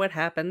examines what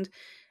happened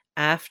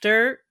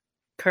after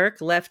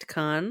Kirk left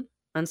Khan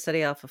on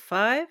SETI Alpha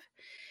 5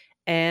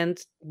 and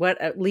what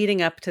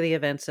leading up to the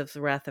events of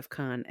the Wrath of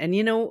Khan. And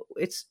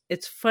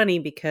it's funny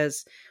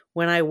because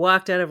when I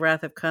walked out of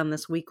Wrath of Khan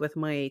this week with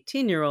my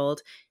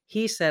 18-year-old,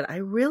 he said, "I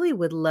really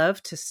would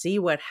love to see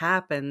what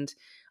happened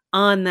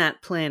on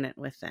that planet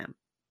with them."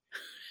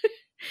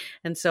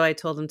 And so I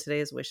told him today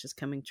his wish is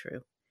coming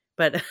true.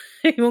 But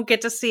he won't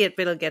get to see it,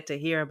 but he'll get to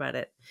hear about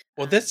it.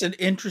 Well, that's an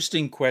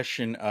interesting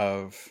question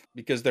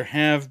because there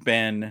have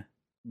been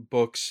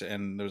books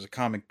and there was a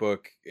comic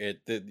book.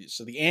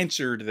 So the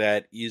answer to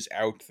that is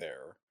out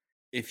there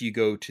if you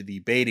go to the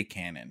beta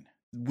canon.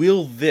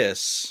 Will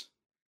this,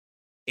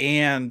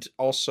 and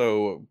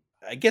also,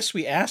 I guess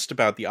we asked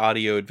about the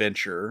audio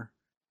adventure,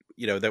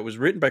 that was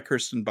written by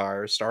Kirsten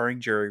Beyer,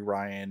 starring Jerry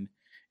Ryan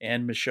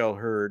and Michelle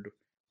Hurd.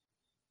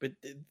 But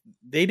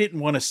they didn't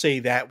want to say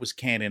that was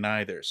canon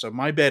either. So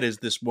my bet is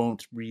this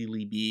won't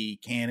really be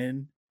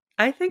canon.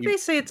 I think they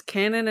say it's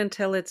canon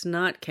until it's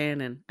not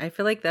canon. I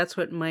feel like that's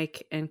what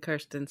Mike and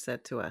Kirsten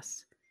said to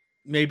us.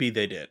 Maybe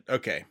they did.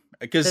 Okay.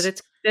 Because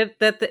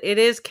that it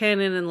is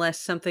canon unless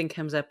something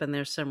comes up and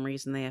there's some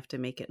reason they have to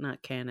make it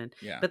not canon.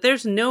 Yeah. But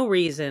there's no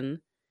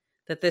reason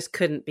that this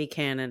couldn't be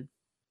canon.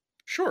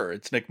 Sure.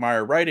 It's Nick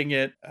Meyer writing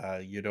it.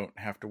 You don't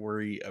have to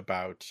worry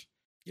about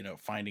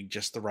finding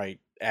just the right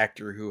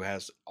actor who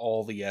has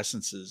all the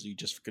essences. You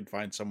just can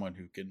find someone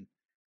who can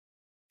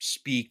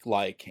speak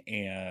like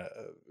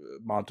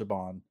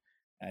Montalban.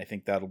 And I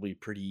think that'll be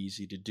pretty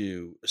easy to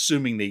do,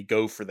 assuming they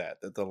go for that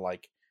they're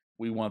like,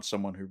 we want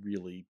someone who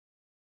really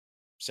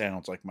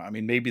sounds like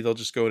maybe they'll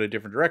just go in a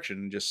different direction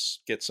and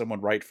just get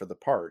someone right for the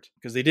part,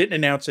 because they didn't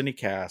announce any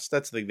cast.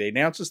 That's the thing. They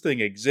announced this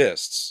thing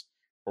exists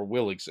or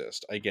will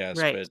exist, I guess,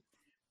 right. But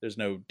there's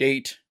no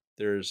date.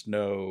 There's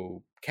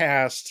no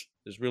cast.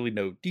 There's really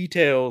no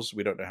details.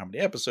 We don't know how many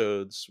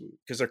episodes,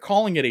 because they're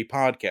calling it a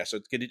podcast. So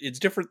it's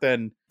different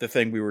than the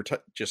thing we were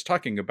just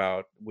talking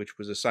about, which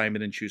was a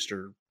Simon &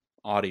 Schuster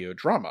audio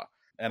drama.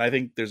 And I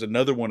think there's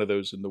another one of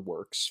those in the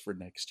works for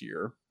next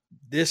year.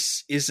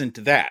 This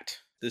isn't that.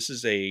 This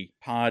is a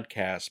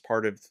podcast,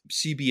 part of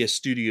CBS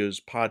Studios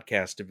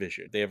podcast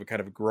division. They have a kind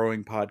of a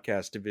growing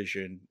podcast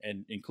division,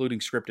 and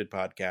including scripted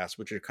podcasts,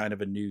 which are kind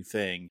of a new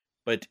thing.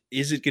 But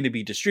is it going to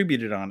be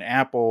distributed on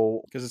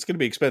Apple? Because it's going to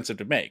be expensive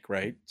to make,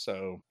 right?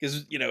 So,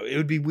 because, it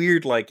would be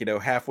weird,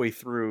 halfway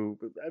through.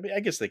 I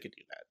guess they could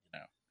do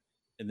that,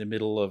 in the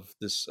middle of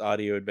this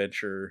audio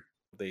adventure,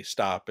 they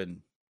stop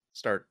and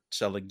start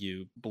selling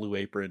you Blue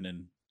Apron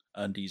and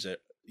undies,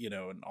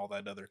 and all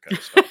that other kind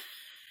of stuff.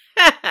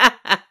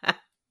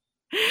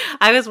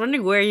 I was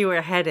wondering where you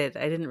were headed.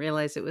 I didn't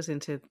realize it was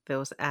into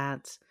those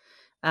ads.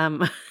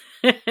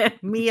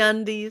 Me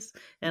undies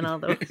and all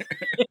those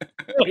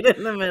right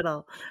in the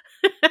middle.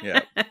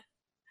 Yeah.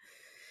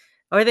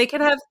 Or they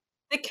could have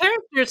the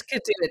characters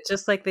could do it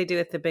just like they do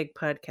with the big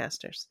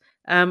podcasters.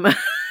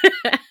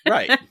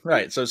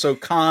 Right. So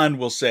Khan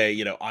will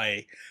say,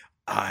 I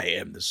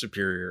am the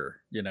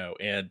superior,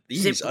 and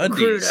these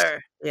undies.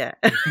 Yeah.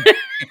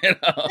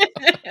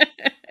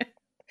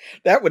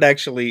 That would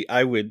actually,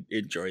 I would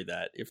enjoy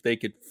that if they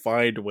could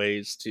find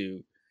ways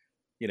to,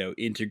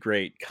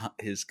 integrate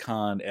his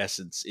Khan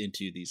essence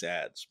into these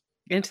ads.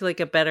 Into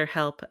like a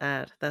BetterHelp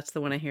ad. That's the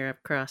one I hear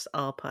across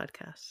all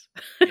podcasts.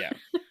 Yeah.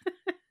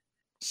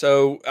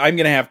 So I'm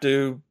going to have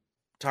to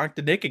talk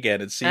to Nick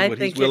again and see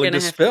what he's willing to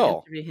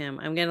spill. Him.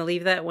 I'm going to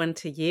leave that one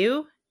to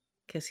you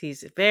because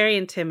he's very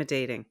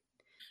intimidating.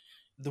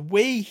 The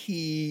way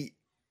he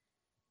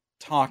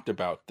talked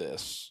about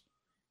this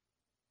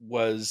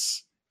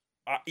was,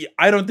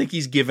 I don't think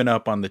he's given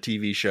up on the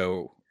TV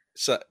show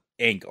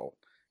angle.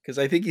 Because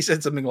I think he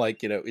said something like,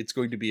 it's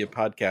going to be a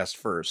podcast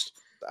first.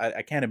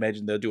 I can't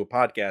imagine they'll do a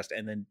podcast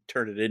and then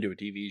turn it into a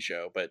TV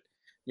show, but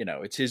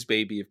it's his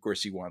baby. Of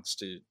course, he wants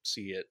to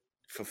see it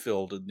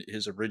fulfilled in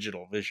his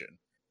original vision.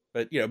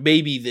 But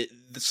maybe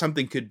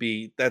something could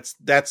be that's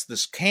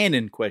this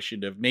canon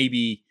question of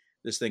maybe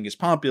this thing is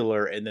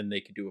popular and then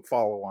they could do a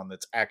follow on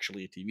that's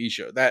actually a TV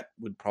show. That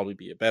would probably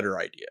be a better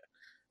idea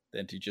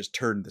than to just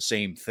turn the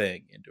same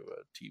thing into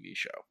a TV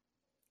show.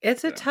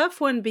 It's a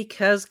tough one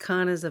because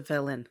Khan is a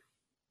villain.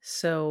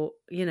 So,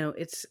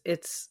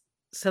 it's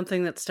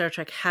something that Star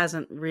Trek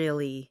hasn't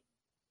really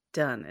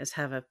done, is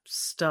have a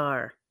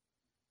star.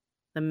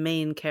 The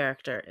main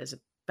character is a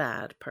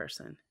bad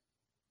person.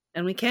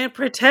 And we can't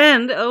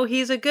pretend,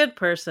 he's a good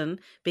person,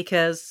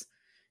 because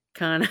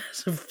Khan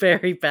has a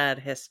very bad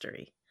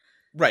history.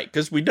 Right,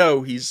 because we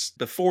know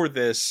before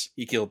this,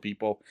 he killed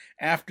people.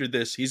 After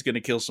this, he's going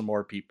to kill some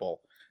more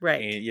people.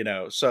 Right.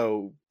 And,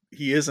 so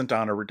he isn't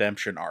on a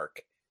redemption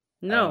arc.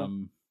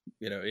 No.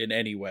 In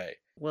any way.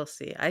 We'll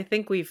see. I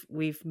think we've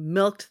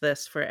milked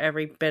this for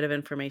every bit of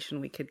information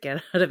we could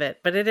get out of it,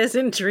 but it is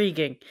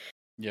intriguing.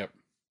 Yep.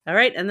 All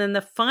right, and then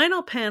the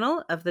final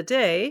panel of the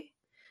day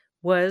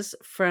was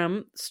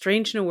from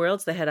Strange New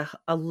Worlds. They had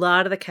a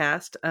lot of the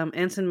cast.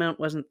 Anson Mount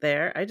wasn't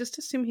there. I just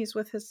assume he's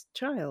with his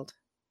child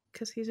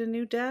because he's a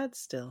new dad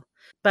still.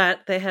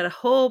 But they had a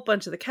whole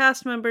bunch of the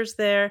cast members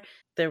there.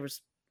 There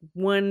was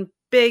one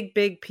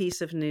big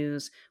piece of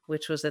news,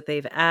 which was that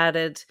they've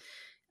added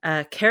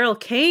Carol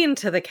Kane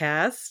to the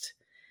cast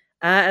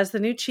as the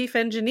new chief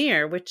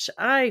engineer, which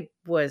I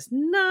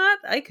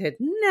could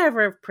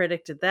never have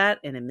predicted that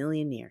in a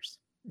million years.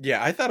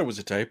 Yeah, I thought it was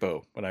a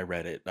typo when I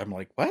read it. I'm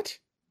like, what?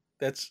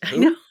 That's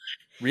who?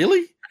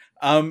 Really?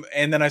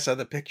 And then I saw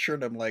the picture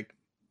and I'm like,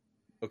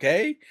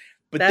 okay.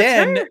 But that's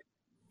then,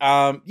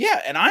 her.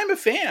 Yeah, and I'm a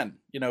fan,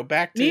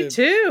 back to Me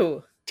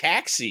too.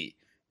 Taxi,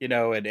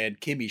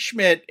 and Kimmy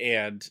Schmidt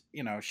and,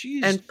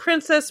 she's. And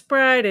Princess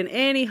Bride and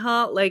Annie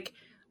Hall. Like,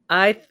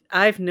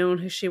 I've known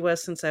who she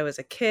was since I was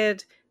a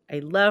kid. I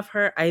love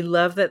her. I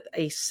love that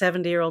a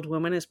 70-year-old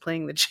woman is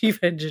playing the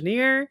chief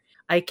engineer.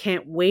 I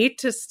can't wait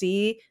to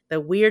see the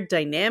weird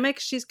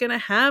dynamics she's going to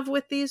have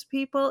with these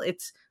people.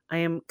 I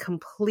am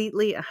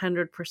completely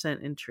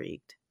 100%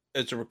 intrigued.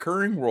 It's a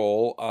recurring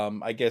role.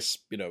 I guess,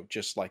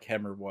 just like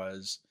Hemmer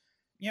was,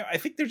 I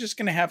think they're just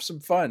going to have some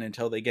fun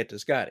until they get to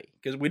Scotty,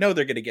 because we know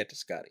they're going to get to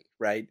Scotty,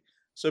 right?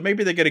 So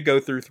maybe they're going to go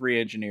through 3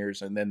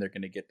 engineers and then they're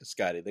going to get to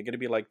Scotty. They're going to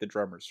be like the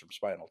drummers from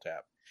Spinal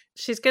Tap.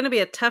 She's going to be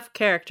a tough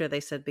character, they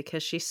said,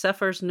 because she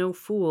suffers no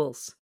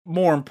fools.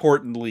 More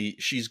importantly,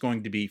 she's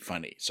going to be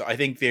funny. So I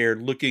think they're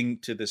looking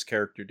to this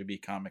character to be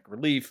comic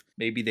relief.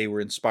 Maybe they were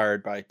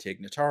inspired by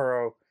Tig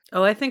Notaro.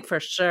 Oh, I think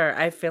for sure.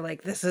 I feel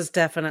like this is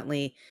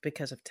definitely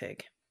because of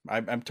Tig.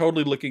 I'm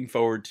totally looking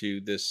forward to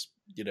this,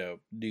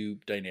 new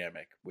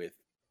dynamic with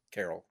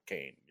Carol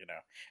Kane,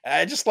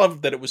 I just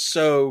love that it was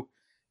so,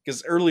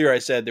 because earlier I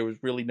said there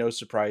was really no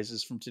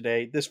surprises from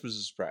today. This was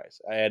a surprise.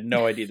 I had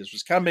no idea this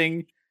was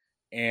coming.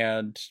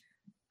 And,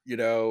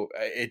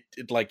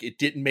 it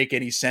didn't make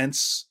any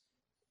sense.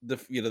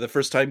 The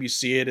first time you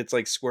see it, it's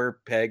like square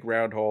peg,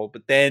 round hole.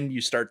 But then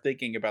you start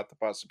thinking about the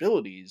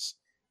possibilities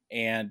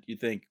and you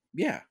think,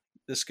 yeah,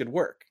 this could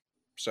work.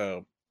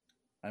 So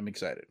I'm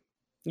excited.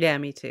 Yeah,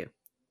 me too.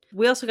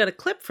 We also got a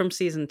clip from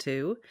season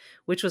 2,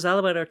 which was all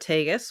about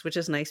Ortegas, which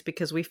is nice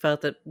because we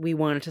felt that we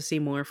wanted to see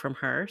more from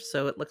her.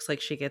 So it looks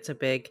like she gets a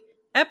big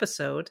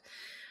episode.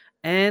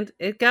 And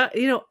it got,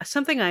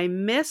 something I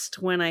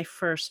missed when I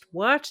first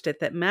watched it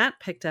that Matt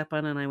picked up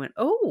on, and I went,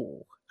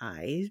 oh,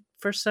 I,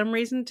 for some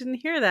reason,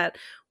 didn't hear that,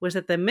 was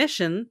that the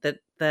mission that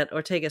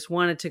Ortegas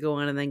wanted to go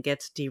on and then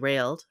gets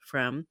derailed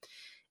from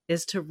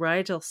is to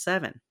Rigel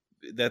 7.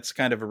 That's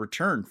kind of a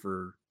return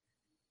for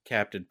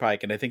Captain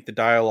Pike, and I think the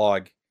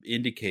dialogue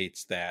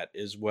indicates that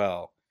as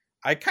well.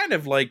 I kind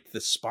of liked the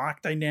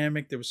Spock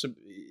dynamic. There was some...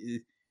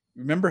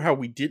 Remember how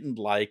we didn't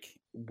like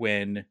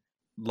when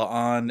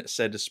La'an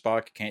said to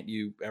Spock, can't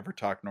you ever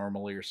talk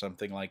normally or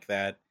something like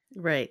that?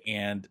 Right.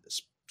 And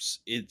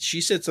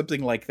she said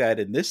something like that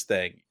in this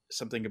thing,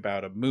 something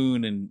about a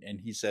moon, and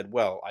he said,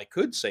 well, I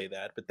could say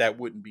that, but that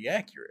wouldn't be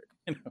accurate.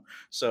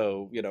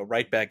 So,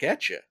 right back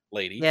at you,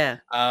 lady. Yeah.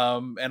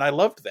 And I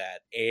loved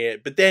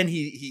that. But then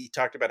he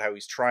talked about how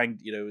he's trying,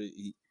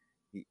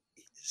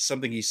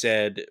 something he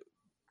said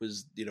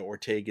was,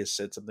 Ortegas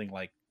said something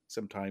like,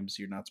 sometimes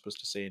you're not supposed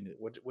to say anything.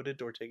 What did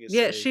Ortegas say?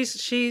 Yeah,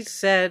 she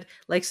said,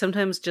 like,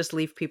 sometimes just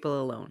leave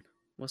people alone.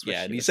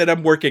 And he said,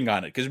 I'm working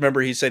on it. Because remember,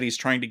 he said he's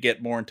trying to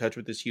get more in touch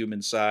with his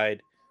human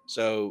side.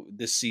 So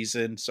this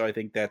season, so I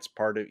think that's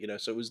part of,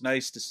 so it was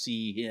nice to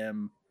see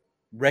him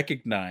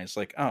recognize,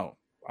 like, oh,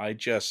 I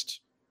just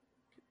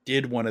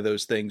did one of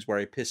those things where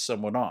I pissed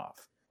someone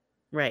off.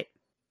 Right.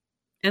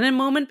 And a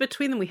moment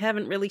between them, we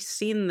haven't really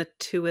seen the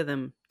two of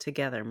them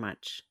together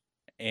much.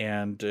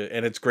 And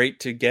it's great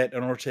to get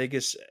an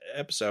Ortegas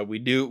episode. We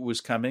knew it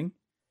was coming.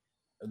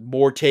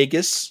 More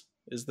Tegas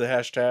is the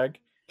hashtag.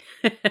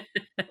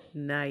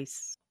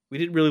 Nice. We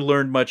didn't really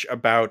learn much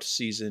about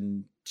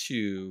season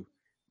 2,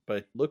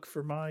 but look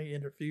for my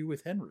interview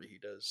with Henry. He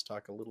does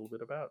talk a little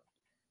bit about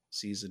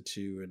season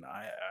 2, and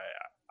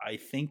I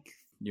think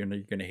you're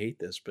going to hate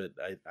this, but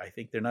I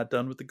think they're not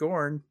done with the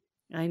Gorn.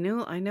 I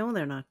know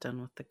they're not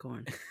done with the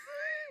Gorn,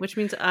 which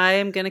means I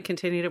am going to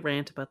continue to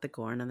rant about the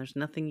Gorn, and there's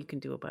nothing you can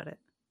do about it.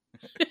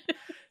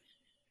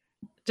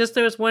 Just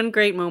there was one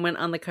great moment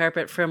on the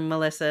carpet from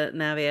Melissa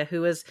Navia, who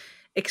was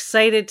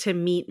excited to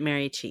meet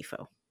Mary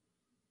Chieffo.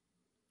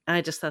 I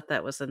just thought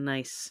that was a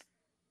nice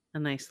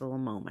little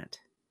moment.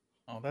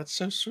 Oh, that's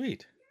so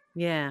sweet.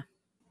 Yeah.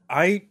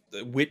 I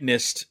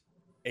witnessed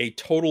a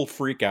total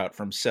freak out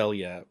from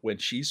Celia when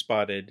she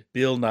spotted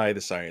Bill Nye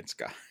the Science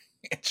Guy.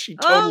 And she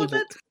totally... Oh,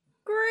 that's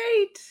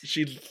great.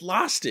 She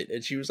lost it.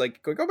 And she was like,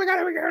 oh my God,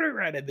 oh my God, oh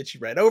my God. And then she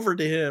ran over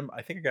to him.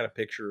 I think I got a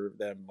picture of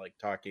them like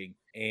talking.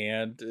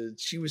 And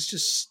she was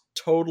just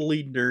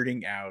totally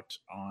nerding out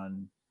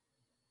on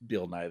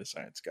Bill Nye the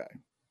Science Guy.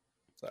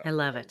 So I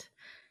love it.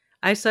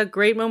 I saw a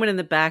great moment in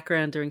the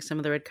background during some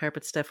of the red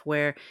carpet stuff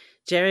where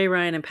Jerry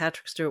Ryan and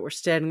Patrick Stewart were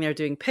standing there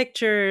doing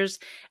pictures,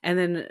 and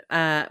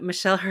then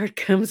Michelle Hurd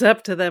comes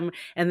up to them,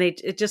 and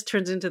it just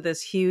turns into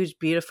this huge,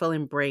 beautiful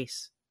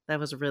embrace. That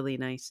was really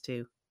nice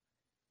too.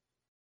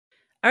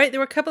 All right, there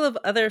were a couple of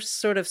other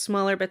sort of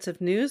smaller bits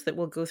of news that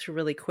we'll go through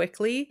really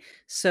quickly.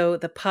 So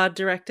the Pod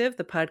Directive,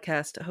 the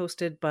podcast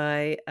hosted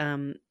by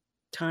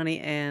Tawny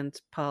and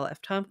Paul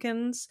F.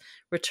 Tompkins,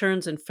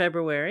 returns in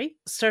February.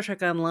 Star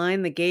Trek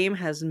Online, the game,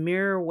 has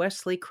Mirror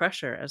Wesley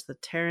Crusher as the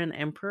Terran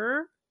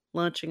Emperor,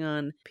 launching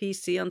on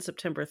PC on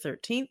September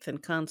 13th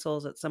and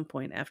consoles at some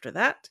point after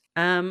that.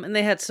 And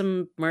they had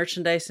some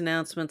merchandise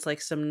announcements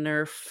like some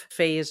Nerf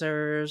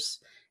phasers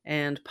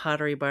and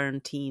Pottery Barn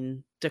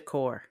teen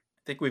decor.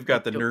 I think we've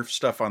got the Nerf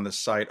stuff on the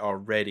site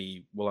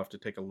already. We'll have to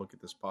take a look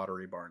at this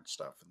Pottery Barn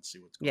stuff and see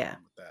what's going on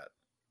with that.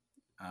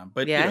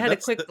 But yeah, I had a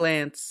quick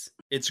glance.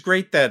 It's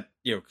great that,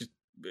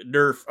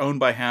 Nerf,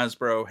 owned by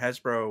Hasbro.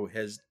 Hasbro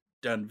has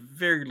done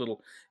very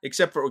little,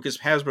 except for because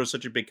Hasbro is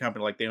such a big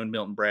company, like they own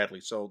Milton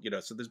Bradley. So,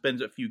 so there's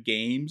been a few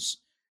games,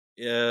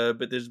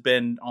 but there's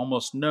been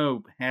almost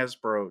no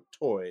Hasbro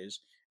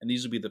toys. And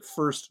these will be the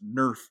first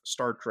Nerf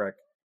Star Trek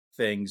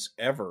things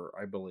ever,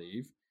 I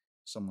believe.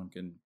 Someone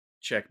can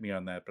check me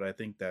on that, but I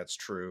think that's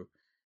true.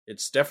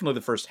 It's definitely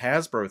the first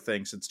Hasbro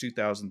thing since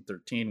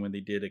 2013 when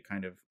they did a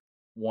kind of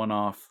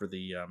one-off for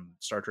the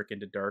Star Trek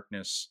Into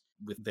Darkness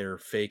with their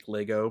fake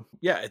Lego.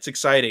 Yeah, it's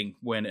exciting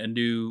when a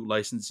new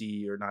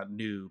licensee, or not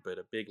new, but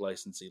a big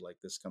licensee like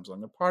this comes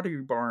along. The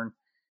Pottery Barn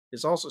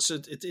is also, so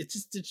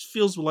it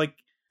feels like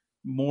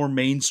more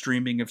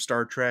mainstreaming of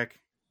Star Trek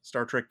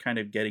kind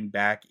of getting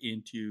back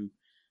into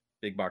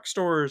big box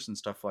stores and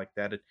stuff like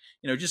that.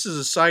 Just as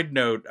a side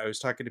note, I was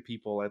talking to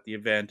people at the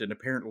event, and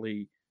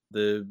apparently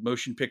the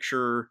motion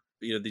picture,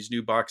 these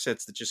new box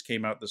sets that just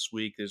came out this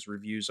week, there's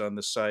reviews on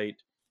the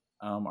site,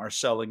 are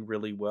selling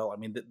really well. I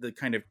mean, the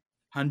kind of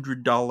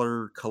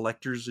 $100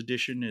 collector's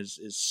edition is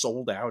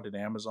sold out at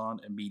Amazon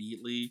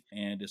immediately,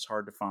 and it's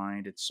hard to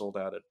find. It's sold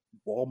out at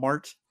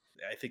Walmart.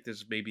 I think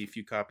there's maybe a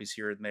few copies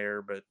here and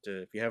there, but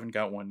if you haven't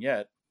got one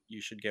yet,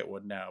 you should get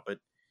one now. But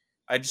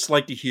I just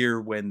like to hear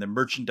when the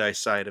merchandise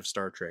side of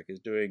Star Trek is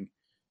doing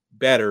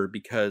better,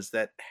 because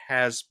that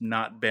has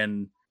not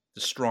been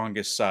the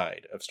strongest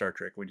side of Star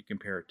Trek when you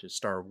compare it to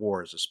Star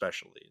Wars,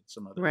 especially, and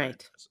some other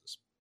franchises.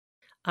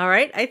 All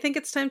right, I think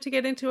it's time to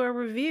get into our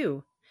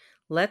review.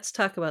 Let's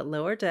talk about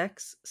Lower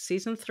Decks,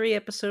 Season 3,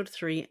 Episode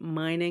 3,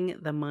 Mining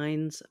the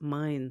Mind's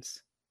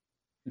Mines.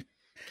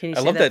 Can you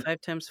say that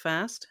 5 times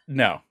fast?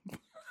 No.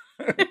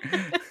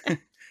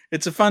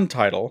 It's a fun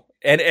title,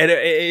 and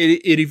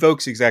it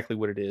evokes exactly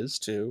what it is,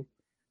 too.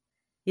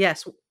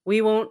 Yes,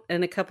 we won't,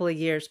 in a couple of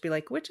years, be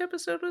like, which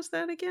episode was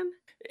that again?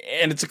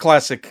 And it's a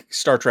classic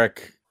Star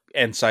Trek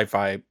and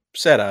sci-fi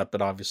setup,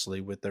 but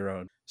obviously with their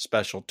own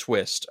special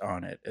twist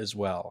on it as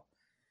well.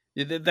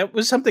 That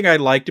was something I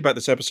liked about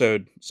this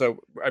episode. So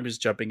I'm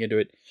just jumping into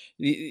it.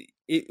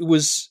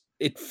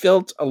 It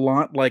felt a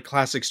lot like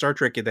classic Star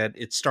Trek in that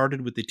it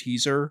started with the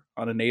teaser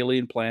on an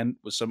alien planet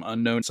with some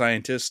unknown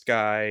scientist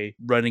guy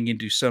running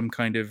into some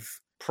kind of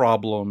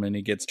problem, and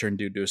he gets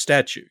turned into a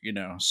statue,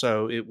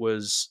 So it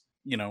was,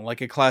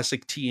 like a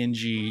classic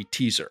TNG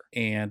teaser.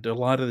 And a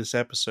lot of this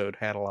episode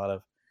had a lot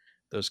of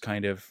those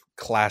kind of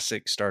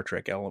classic Star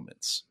Trek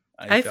elements.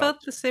 I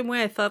felt the same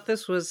way. I thought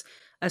this was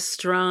a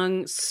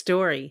strong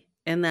story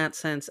in that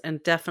sense,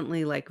 and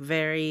definitely like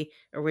very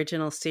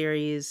original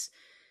series,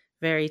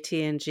 very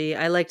TNG.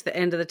 I liked the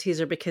end of the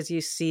teaser because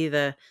you see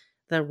the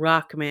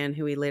rock man,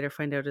 who we later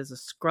find out is a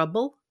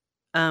Scrubble,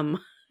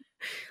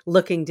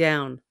 looking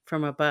down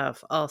from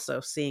above,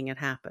 also seeing it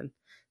happen.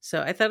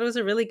 So I thought it was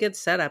a really good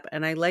setup,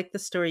 and I liked the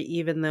story,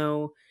 even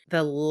though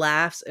the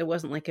laughs, it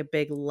wasn't like a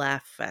big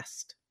laugh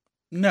fest.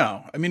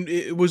 No, I mean,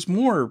 it was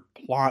more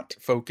plot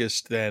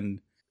focused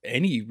than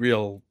any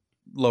real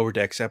Lower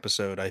Decks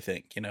episode, I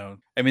think.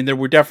 I mean, there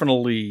were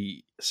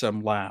definitely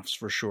some laughs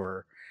for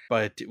sure,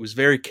 but it was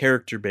very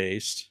character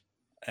based,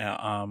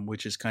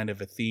 which is kind of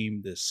a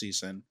theme this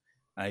season,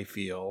 I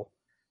feel.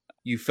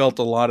 You felt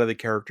a lot of the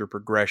character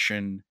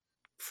progression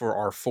for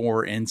our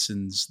 4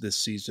 ensigns this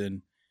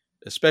season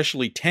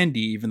especially Tendi,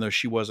 even though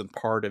she wasn't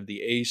part of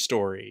the A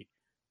story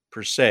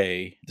per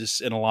se.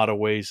 This, in a lot of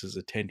ways, is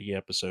a Tendi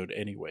episode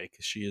anyway,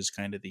 because she is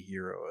kind of the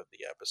hero of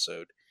the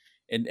episode.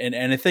 And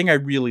a thing I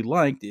really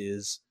liked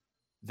is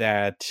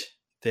that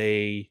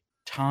they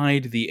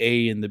tied the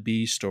A and the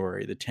B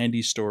story, the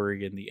Tendi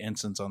story and the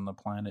Ensigns on the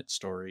Planet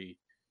story,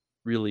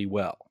 really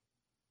well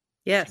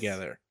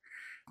together.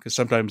 Because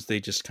sometimes they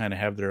just kind of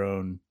have their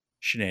own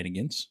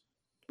shenanigans.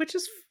 Which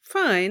is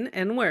fine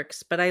and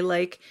works, but I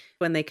like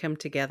when they come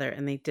together,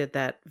 and they did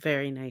that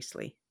very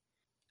nicely.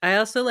 I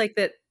also like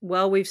that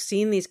while we've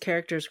seen these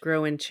characters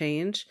grow and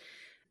change,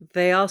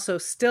 they also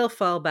still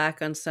fall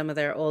back on some of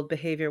their old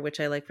behavior, which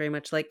I like very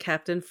much. Like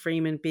Captain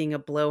Freeman being a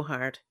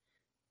blowhard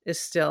is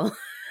still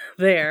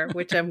there,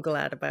 which I'm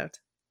glad about.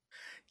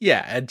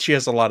 Yeah, and she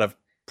has a lot of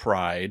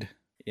pride,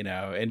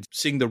 and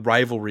seeing the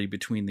rivalry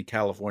between the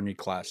California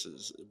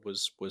classes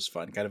was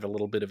fun. Kind of a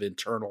little bit of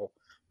internal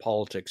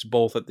politics,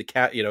 both at the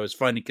it's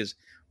funny because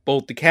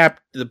both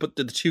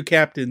the two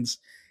captains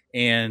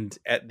and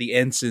at the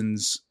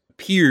ensigns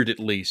appeared at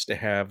least to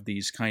have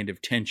these kind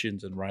of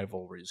tensions and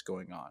rivalries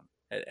going on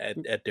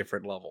at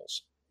different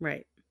levels.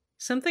 Right.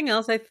 Something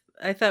else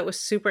I thought was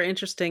super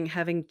interesting,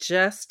 having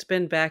just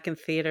been back in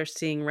theater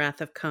seeing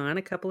Wrath of Khan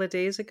a couple of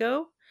days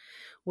ago,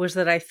 was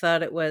that I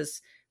thought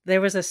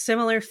there was a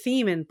similar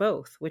theme in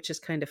both, which is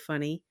kind of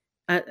funny.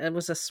 It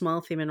was a small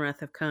theme in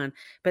Wrath of Khan,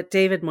 but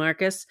David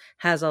Marcus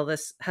has a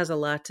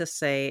lot to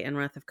say in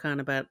Wrath of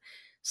Khan about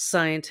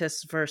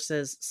scientists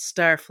versus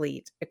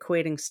Starfleet,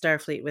 equating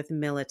Starfleet with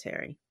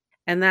military.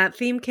 And that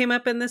theme came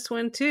up in this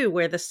one too,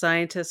 where the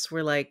scientists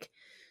were like,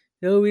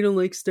 no, we don't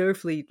like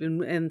Starfleet.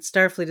 And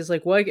Starfleet is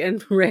like, why?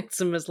 And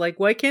Ransom is like,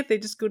 why can't they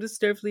just go to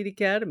Starfleet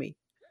Academy?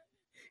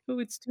 Oh,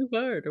 it's too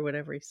hard, or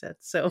whatever he said.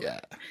 So yeah,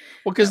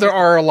 well, because there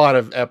are a lot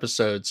of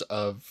episodes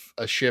of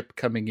a ship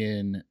coming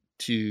in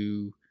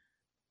to,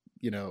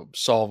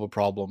 solve a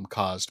problem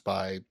caused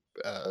by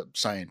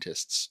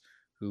scientists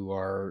who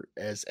are,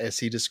 as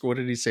he just, what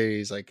did he say?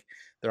 He's like,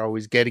 they're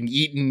always getting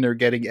eaten or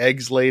getting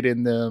eggs laid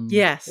in them.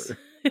 Yes.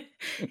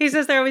 He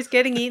says they're always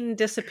getting eaten,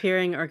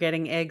 disappearing, or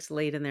getting eggs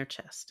laid in their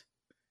chest.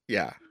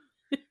 Yeah.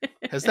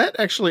 Has that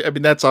actually,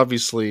 that's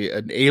obviously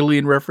an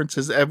Alien reference.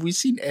 Have we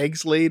seen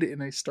eggs laid in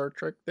a Star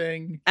Trek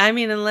thing? I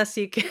mean, unless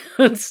you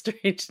count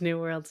Strange New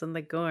Worlds and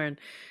the Gorn.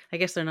 I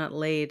guess they're not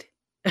laid.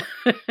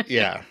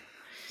 Yeah.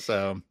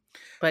 So.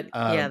 But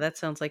yeah, that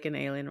sounds like an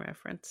Alien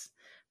reference.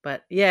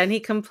 But yeah, and he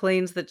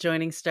complains that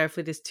joining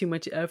Starfleet is too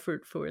much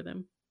effort for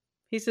them.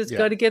 He says,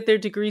 got to get their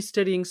degree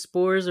studying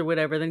spores or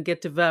whatever, then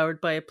get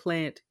devoured by a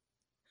plant.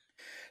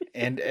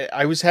 And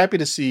I was happy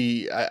to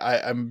see,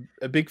 I'm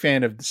a big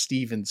fan of the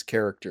Stevens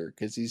character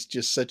because he's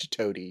just such a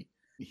toady.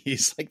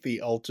 He's like the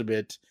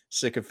ultimate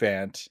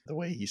sycophant. The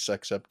way he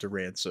sucks up to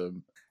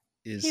Ransom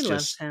is he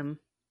loves him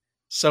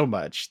so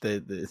much.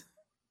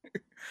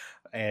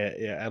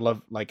 Yeah, I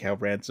love like how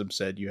Ransom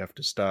said, you have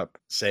to stop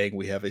saying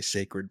we have a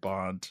sacred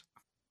bond.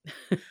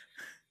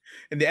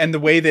 and the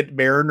way that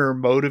Mariner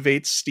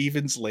motivates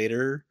Stevens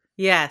later.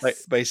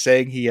 Yes. By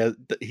saying he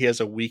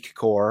has a weak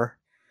core.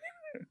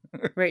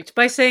 Right.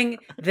 By saying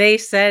they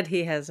said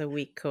he has a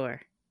weak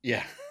core.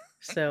 Yeah.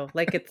 So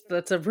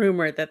that's a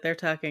rumor that they're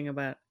talking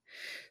about.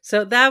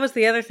 So that was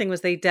the other thing,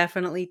 was they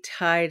definitely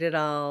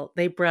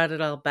they brought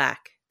it all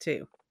back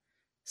too.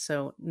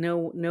 So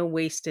no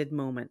wasted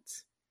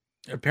moments.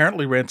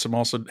 Apparently Ransom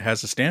also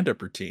has a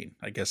stand-up routine,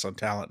 I guess, on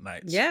talent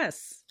nights.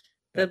 Yes.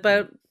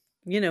 About,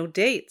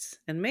 dates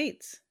and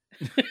mates.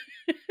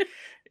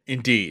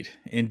 Indeed.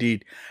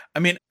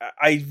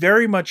 I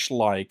very much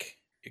like,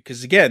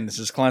 because again, this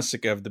is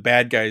classic of the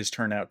bad guys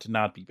turn out to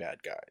not be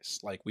bad guys.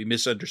 Like, we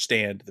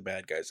misunderstand the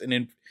bad guys.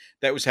 And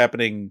that was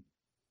happening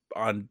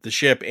on the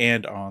ship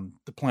and on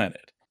the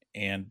planet.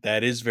 And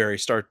that is very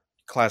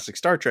classic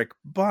Star Trek.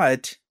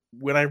 But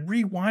when I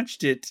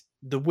rewatched it,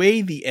 the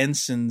way the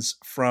ensigns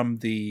from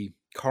the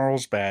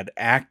Carlsbad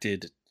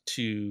acted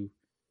to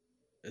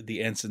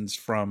the ensigns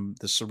from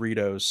the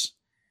Cerritos,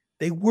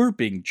 they were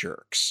being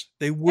jerks.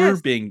 They were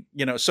being,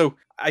 so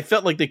I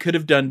felt like they could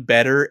have done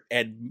better.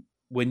 And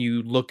when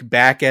you look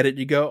back at it,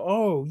 you go,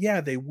 oh yeah,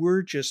 they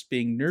were just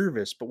being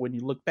nervous. But when you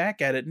look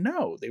back at it,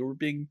 no, they were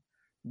being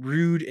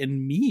rude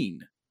and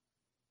mean.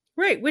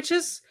 Right. Which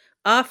is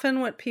often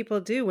what people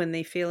do when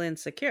they feel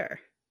insecure.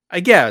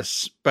 I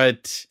guess,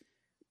 but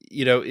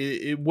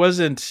it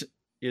wasn't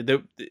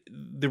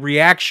the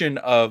reaction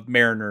of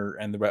Mariner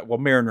and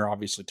Mariner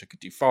obviously took it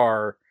too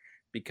far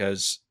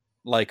because,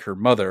 like her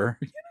mother,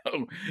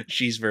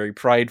 she's very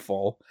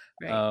prideful,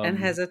 right, and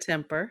has a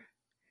temper.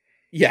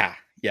 Yeah.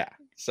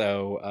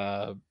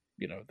 So,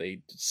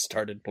 they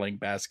started playing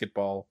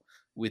basketball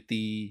with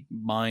the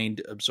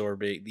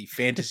the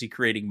fantasy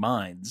creating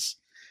minds,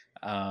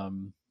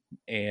 and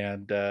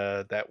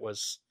that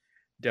was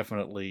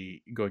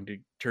definitely going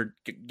to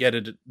get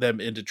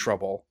them into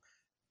trouble.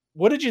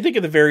 What did you think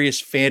of the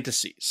various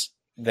fantasies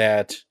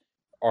that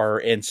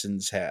our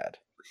ensigns had?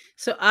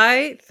 So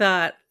I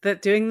thought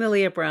that doing the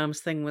Leah Brahms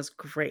thing was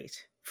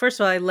great.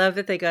 First of all, I love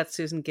that they got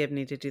Susan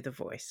Gibney to do the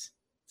voice.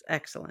 It's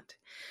excellent.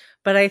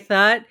 But I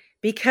thought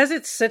because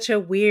it's such a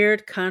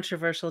weird,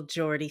 controversial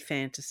Geordie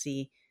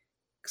fantasy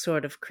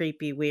sort of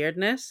creepy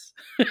weirdness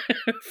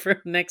from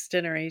Next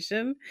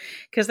Generation,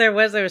 because there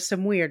was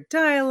some weird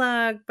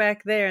dialogue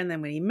back there, and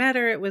then when he met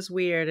her it was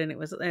weird, and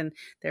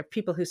there are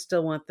people who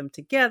still want them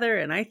together,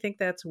 and I think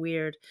that's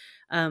weird.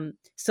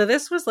 So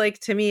this was like,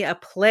 to me, a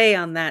play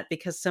on that,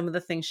 because some of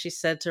the things she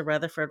said to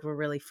Rutherford were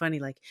really funny,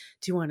 like,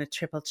 do you want to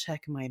triple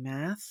check my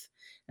math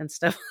and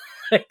stuff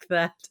like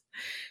that.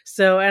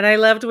 So, and I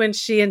loved when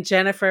she and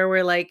Jennifer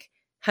were like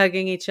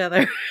hugging each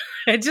other.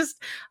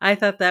 I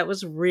thought that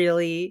was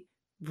really,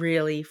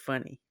 really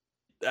funny.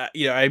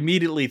 I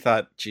immediately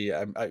thought, gee,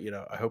 I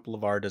hope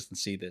LeVar doesn't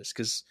see this,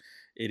 because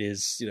it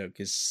is,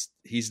 because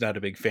he's not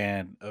a big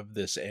fan of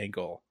this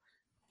angle.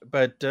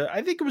 But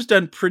I think it was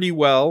done pretty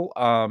well,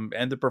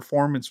 and the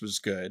performance was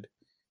good.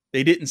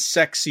 They didn't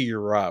sexy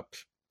her up,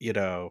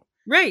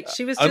 Right.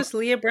 She was just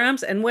Leah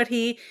Brahms, and what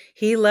he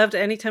loved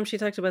anytime she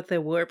talked about the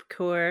warp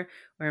core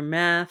or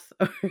math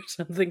or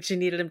something she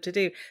needed him to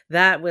do,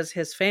 that was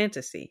his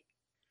fantasy.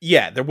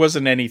 Yeah, there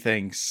wasn't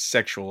anything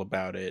sexual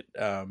about it,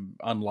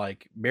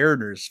 unlike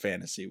Mariner's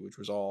fantasy, which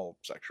was all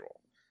sexual.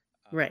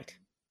 Right.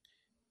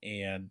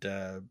 And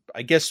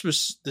I guess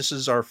this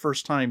is our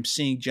first time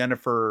seeing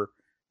Jennifer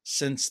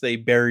since they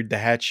buried the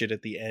hatchet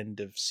at the end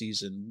of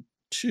season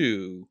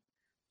 2.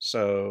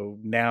 So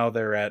now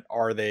they're at,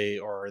 are they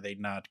or are they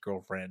not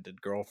girlfriend and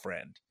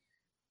girlfriend?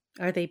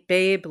 Are they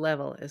babe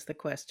level is the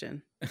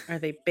question. Are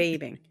they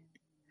babing?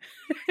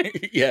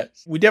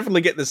 Yes. We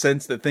definitely get the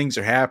sense that things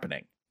are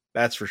happening.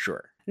 That's for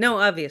sure. No,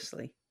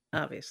 obviously.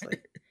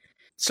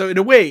 So in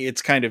a way,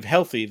 it's kind of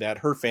healthy that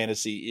her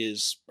fantasy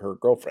is her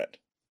girlfriend.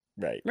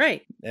 Right.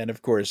 Right. And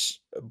of course,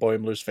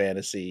 Boimler's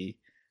fantasy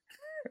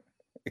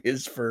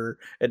is for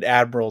an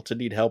admiral to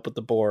need help with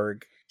the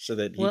Borg so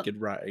that he could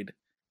ride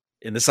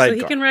in the sidecar.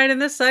 So he can ride in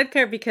the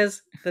sidecar,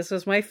 because this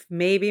was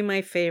maybe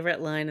my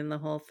favorite line in the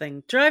whole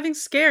thing.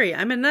 Driving's scary.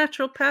 I'm a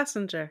natural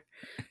passenger.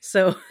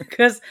 So,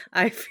 because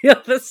I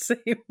feel the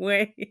same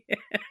way.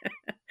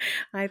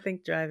 I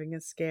think driving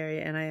is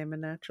scary, and I am a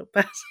natural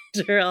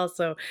passenger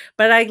also.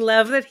 But I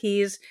love that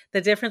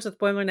the difference with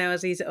Boimler now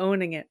is he's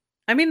owning it.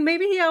 I mean,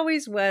 maybe he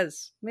always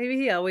was. Maybe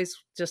he always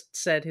just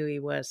said who he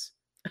was.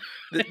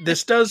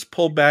 This does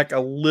pull back a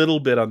little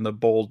bit on the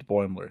bold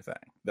Boimler thing,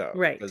 though.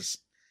 Right. Because,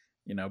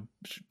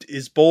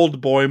 is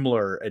bold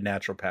Boimler a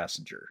natural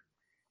passenger?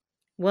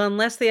 Well,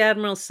 unless the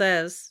Admiral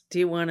says, do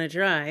you want to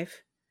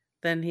drive?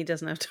 Then he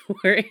doesn't have to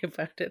worry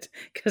about it,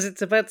 because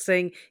it's about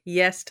saying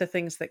yes to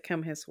things that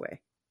come his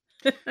way.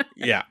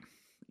 Yeah.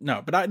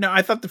 No, but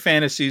I thought the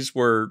fantasies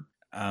were,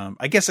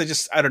 I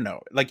guess I don't know.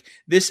 Like,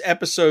 this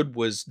episode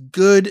was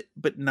good,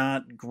 but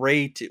not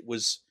great. It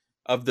was,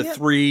 of the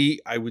 3,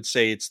 I would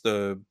say it's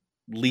the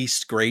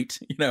least great,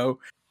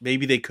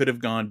 Maybe they could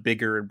have gone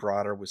bigger and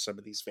broader with some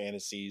of these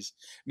fantasies.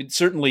 I mean,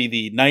 certainly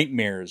the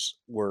nightmares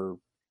were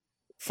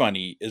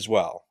funny as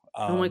well.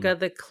 Oh my God,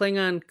 the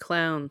Klingon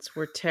clowns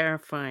were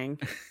terrifying.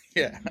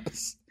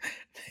 Yes,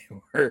 they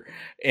were.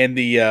 And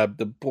the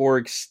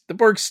Borg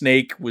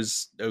snake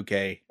was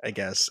okay, I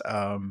guess.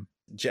 I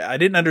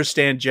didn't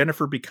understand.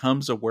 Jennifer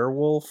becomes a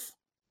werewolf.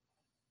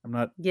 I'm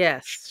not.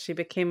 Yes, she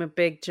became a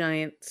big,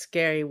 giant,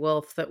 scary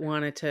wolf that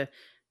wanted to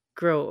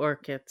grow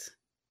orchids.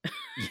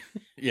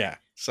 Yeah.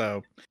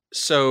 So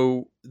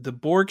the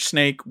Borg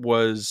snake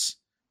was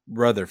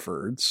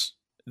Rutherford's.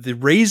 The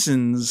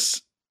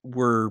raisins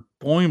were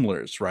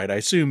Boimler's, right? I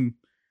assume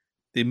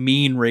the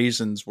mean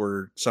raisins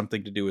were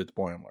something to do with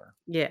Boimler.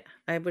 Yeah,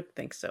 I would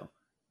think so.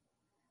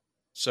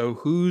 So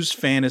whose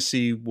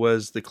fantasy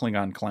was the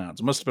Klingon clowns?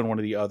 It must have been one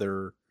of the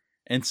other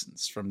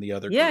ensigns from the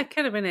other group. It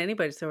could have been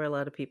anybody's. There were a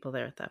lot of people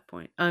there at that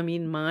point. I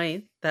mean,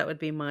 that would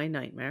be my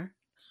nightmare.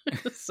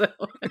 So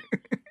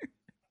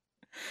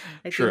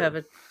I do have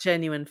a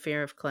genuine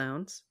fear of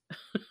clowns.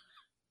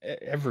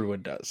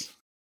 Everyone does.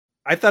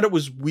 I thought it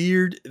was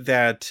weird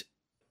that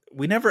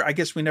we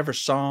never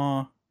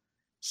saw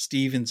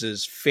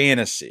Stevens's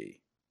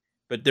fantasy,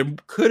 but there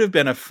could have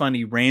been a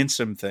funny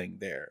ransom thing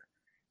there,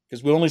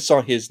 because we only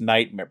saw his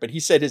nightmare, but he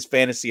said his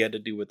fantasy had to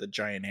do with a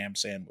giant ham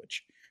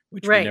sandwich,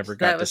 which we never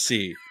got to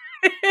see.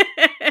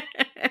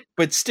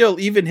 But still,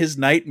 even his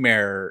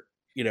nightmare,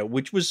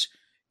 which was,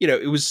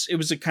 it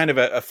was a kind of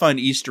a fun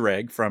Easter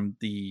egg from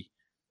the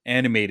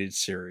animated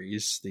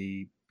series,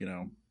 the,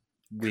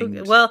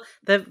 winged. Well,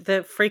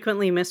 the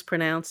frequently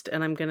mispronounced,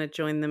 and I'm going to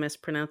join the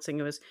mispronouncing,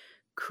 it was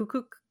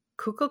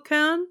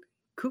Kukulkan?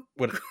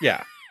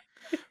 Yeah.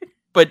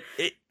 But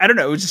I don't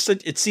know. It was just,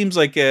 it seems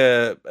like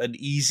an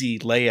easy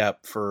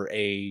layup for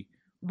a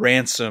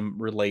ransom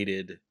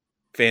related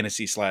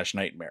fantasy /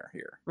 nightmare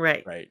here.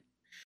 Right. Right.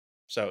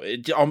 So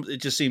it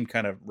just seemed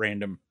kind of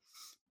random,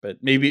 but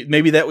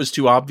maybe that was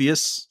too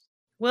obvious.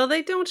 Well,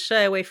 they don't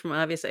shy away from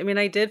obvious. I mean,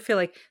 I did feel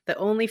like the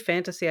only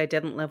fantasy I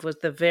didn't love was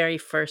the very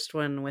first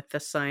one with the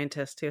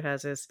scientist who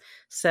has his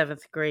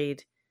 7th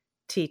grade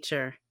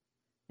teacher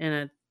in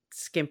a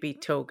skimpy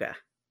toga.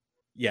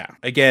 Yeah.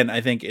 Again, I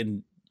think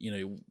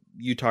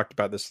you talked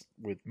about this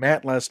with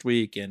Matt last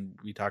week, and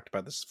we talked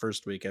about this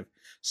first week.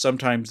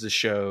 Sometimes the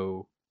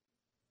show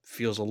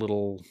feels a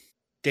little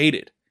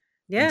dated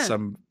in Yeah.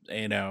 some,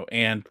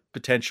 and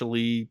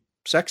potentially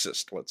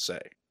sexist, let's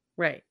say.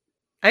 Right.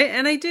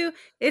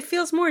 It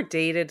feels more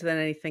dated than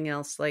anything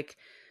else. Like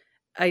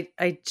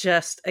I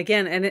just,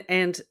 again,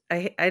 and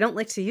I don't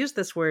like to use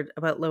this word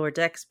about Lower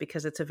Decks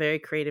because it's a very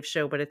creative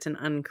show, but it's an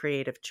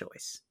uncreative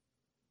choice.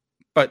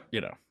 But,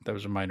 that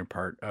was a minor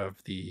part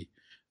of the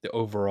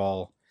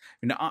overall.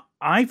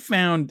 I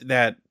found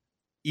that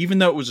even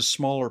though it was a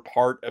smaller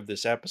part of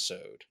this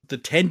episode, the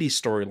Tendi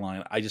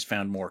storyline I just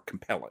found more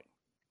compelling.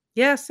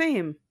 Yeah,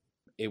 same.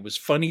 It was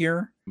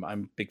funnier.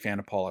 I'm a big fan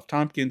of Paul F.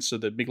 Tompkins, so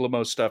the Big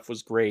Lemos stuff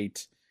was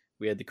great.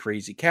 We had the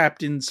crazy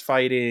captains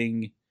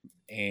fighting,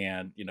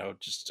 and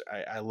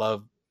I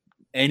love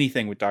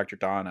anything with Dr.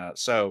 Donna.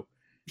 So,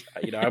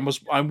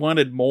 I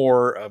wanted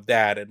more of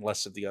that and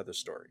less of the other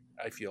story.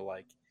 I feel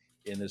like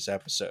in this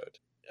episode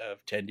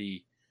of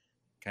Tendi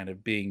kind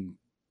of being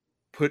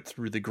put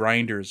through the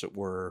grinder, as it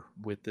were,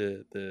 with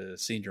the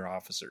senior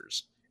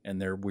officers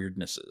and their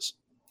weirdnesses.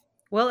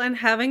 Well, and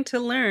having to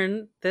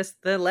learn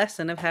the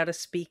lesson of how to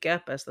speak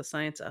up as the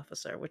science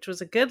officer, which was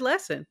a good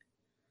lesson.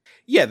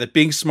 Yeah, that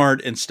being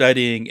smart and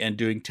studying and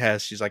doing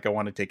tests. She's like, I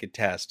want to take a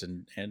test,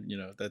 and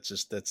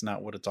that's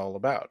not what it's all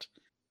about.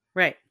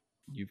 Right.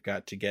 You've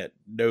got to get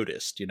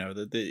noticed,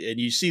 and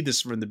you see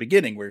this from the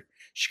beginning where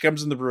she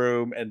comes in the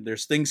room and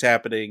there's things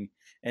happening,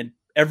 and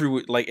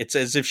everyone, like, it's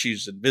as if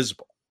she's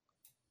invisible,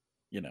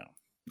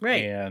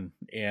 Right.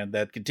 And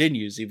that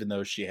continues even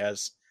though she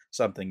has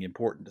something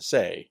important to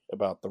say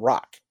about the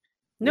rock.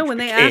 No, when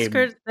they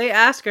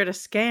ask her to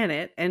scan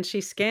it, and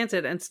she scans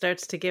it and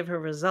starts to give her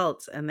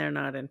results, and they're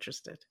not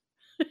interested.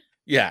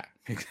 Yeah,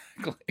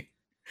 exactly.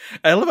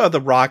 I love how the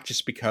rock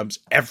just becomes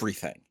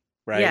everything,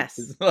 right? Yes.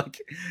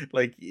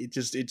 like it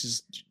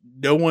just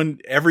no one,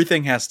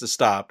 everything has to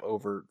stop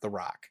over the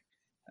rock.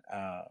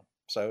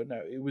 So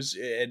no, it was,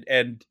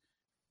 and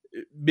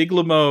Big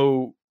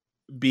Lemo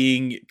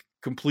being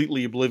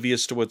completely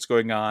oblivious to what's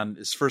going on,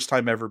 his first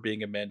time ever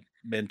being a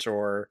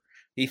mentor.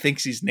 He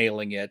thinks he's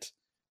nailing it.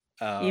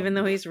 Even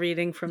though he's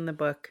reading from the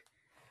book.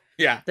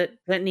 Yeah.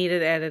 That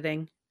needed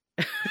editing.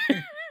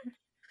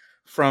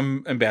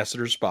 From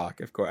Ambassador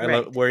Spock, of course. Right. I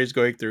love where he's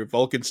going through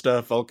Vulcan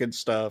stuff, so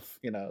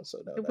no,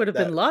 it would have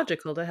been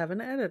logical to have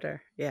an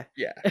editor. Yeah.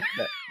 Yeah.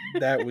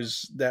 It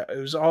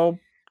was all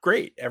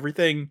great.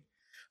 Everything.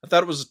 I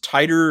thought it was a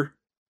tighter,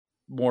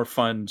 more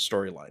fun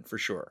storyline for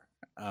sure.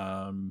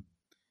 And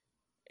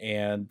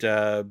then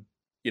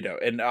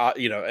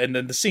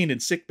the scene in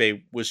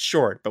sickbay was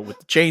short, but with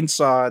the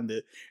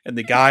chainsaw and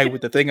the guy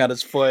with the thing on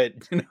his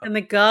foot, and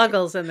the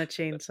goggles and the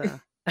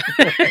chainsaw,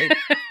 right,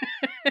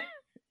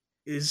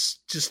 is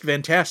just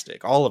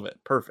fantastic. All of it,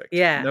 perfect.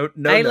 Yeah,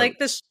 no. I like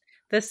this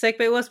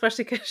sickbay one,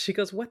 especially because she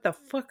goes, "What the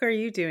fuck are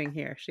you doing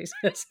here?" She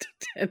says to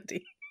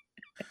Tendi.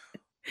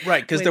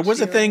 Right, because there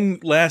was a thing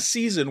last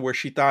season where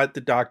she thought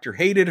the doctor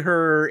hated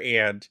her,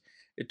 and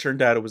it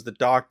turned out it was the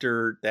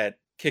doctor that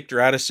kicked her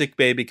out of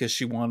sickbay because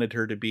she wanted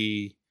her to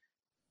be,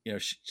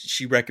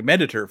 she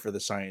recommended her for the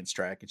science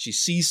track, and she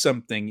sees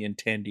something in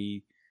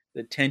Tendi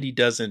that Tendi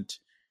doesn't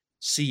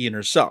see in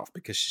herself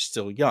because she's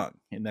still young,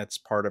 and that's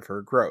part of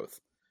her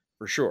growth,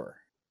 for sure.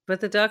 But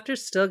the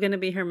doctor's still going to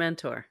be her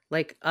mentor,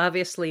 like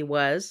obviously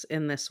was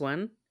in this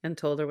one, and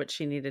told her what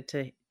she needed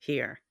to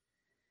hear.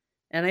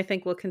 And I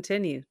think will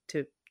continue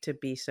to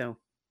be so.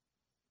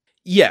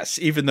 Yes,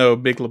 even though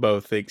Big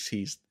Lemo thinks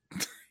he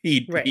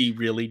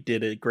really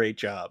did a great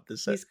job.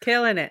 He's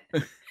killing it.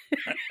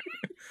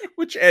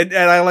 Which and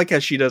I like how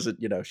she doesn't,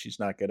 she's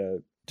not going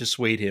to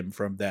dissuade him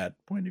from that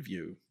point of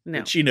view. No,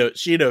 and she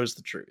knows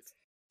the truth.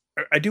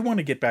 I do want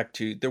to get back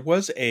to, there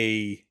was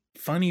a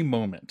funny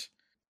moment,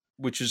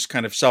 which is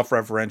kind of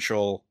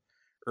self-referential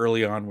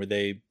early on, where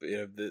they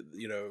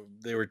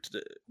were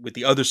with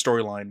the other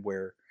storyline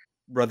where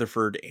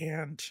Rutherford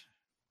and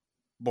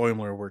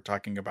Boimler were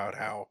talking about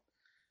how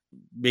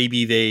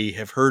maybe they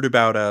have heard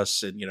about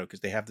us, and because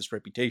they have this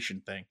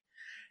reputation thing,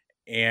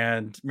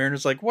 and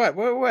Mariner's like,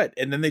 what,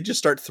 and then they just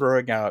start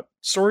throwing out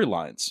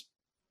storylines,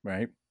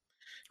 right?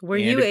 Were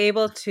you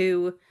able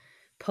to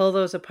pull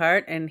those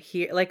apart and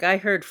hear? Like, I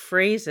heard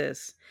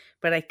phrases,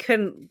 but I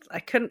couldn't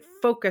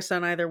focus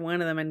on either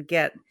one of them and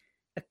get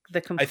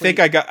the complete.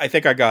 I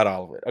think I got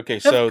all of it. Okay,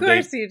 so of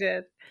course you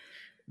did.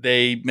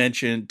 They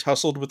mentioned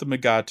tussled with the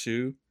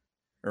Megatu,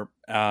 or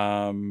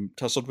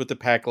tussled with the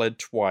Pakled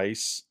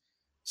twice,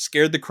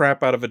 scared the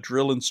crap out of a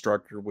drill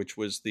instructor, which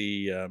was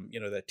the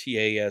that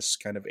TAS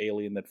kind of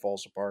alien that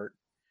falls apart.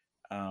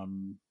 I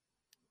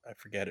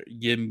forget it.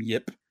 Yim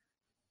Yip.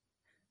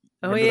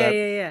 Remember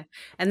yeah.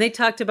 And they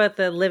talked about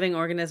the living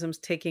organisms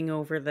taking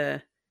over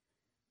the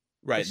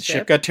right. The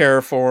ship got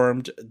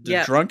terraformed.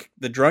 The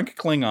drunk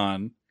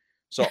Klingon.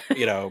 So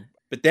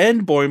but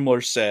then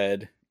Boimler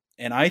said,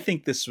 and I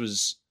think this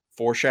was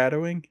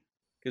foreshadowing,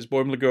 because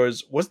Boimler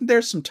goes, "Wasn't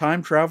there some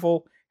time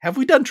travel? Have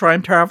we done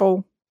time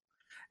travel?"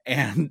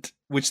 And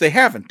which they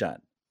haven't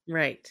done.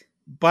 Right.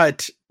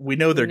 But we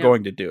know they're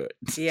going to do it.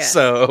 Yeah.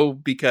 So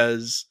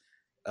because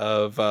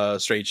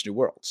of Strange New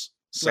Worlds.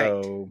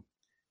 So,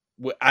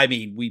 right. I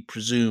mean, we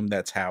presume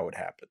that's how it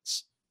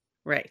happens.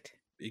 Right.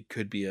 it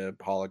could be a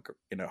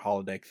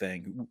holodeck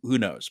thing. Who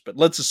knows? But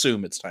let's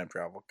assume it's time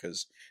travel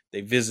because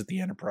they visit the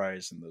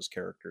Enterprise and those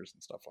characters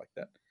and stuff like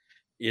that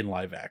in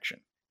live action.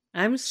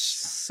 I'm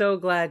so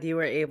glad you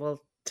were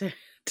able to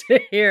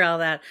hear all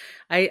that.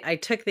 I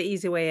took the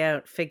easy way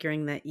out,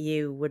 figuring that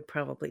you would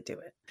probably do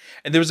it.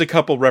 And there was a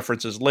couple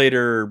references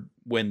later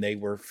when they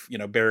were,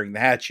 burying the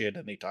hatchet,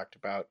 and they talked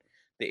about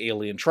the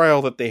alien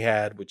trial that they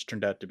had, which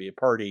turned out to be a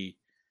party,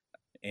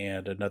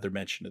 and another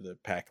mention of the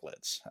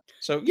Pakleds.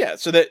 So yeah,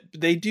 so that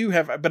they do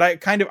have, but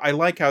I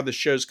like how the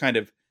show's kind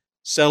of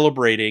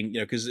celebrating,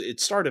 because it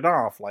started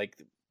off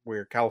like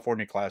where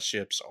California class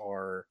ships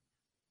are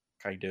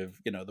kind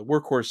of, the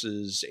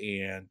workhorses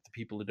and the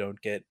people who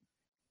don't get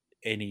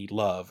any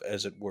love,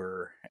 as it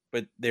were.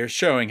 But they're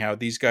showing how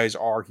these guys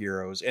are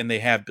heroes and they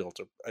have built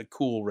a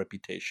cool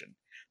reputation.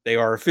 They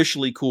are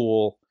officially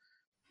cool,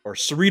 or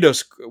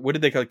Cerritos, what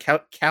did they call it?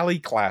 Cali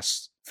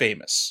class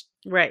famous.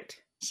 Right.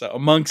 So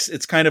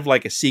it's kind of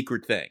like a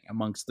secret thing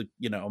amongst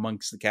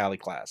the Cali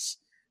class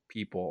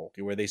people,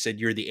 where they said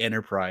you're the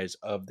Enterprise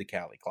of the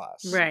Cali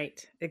class.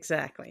 Right.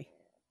 Exactly.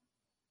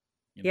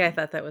 Yeah, I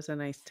thought that was a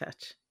nice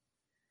touch.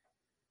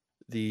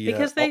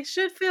 Because they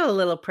should feel a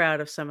little proud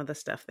of some of the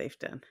stuff they've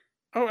done.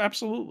 Oh,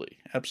 absolutely.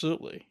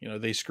 Absolutely.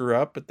 They screw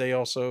up, but they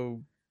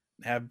also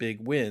have big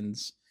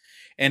wins.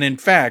 And in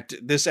fact,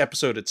 this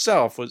episode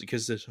itself was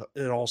because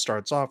it all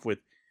starts off with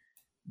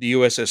the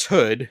USS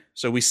Hood.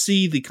 So we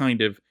see the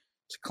kind of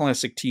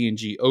classic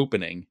TNG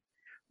opening.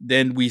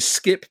 Then we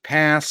skip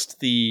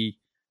past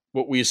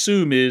what we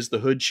assume is the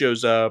Hood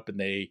shows up and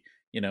they,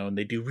 and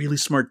they do really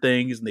smart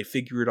things and they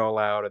figure it all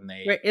out and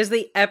they... Right, is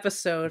the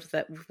episode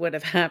that would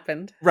have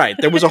happened. Right.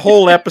 There was a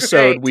whole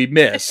episode right. we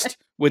missed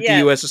with the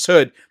USS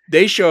Hood.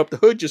 They show up, the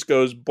Hood just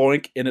goes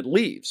boink and it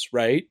leaves,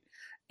 right?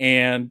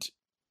 And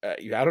I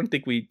don't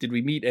think did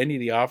we meet any of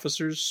the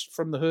officers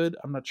from the Hood?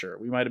 I'm not sure.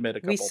 We might have met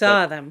a couple. We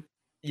saw them.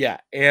 Yeah,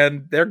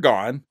 and they're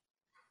gone.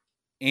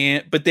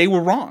 But they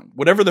were wrong.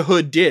 Whatever the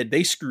Hood did,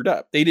 they screwed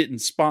up. They didn't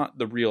spot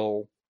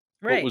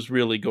what was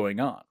really going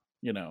on,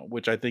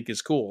 which I think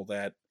is cool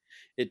that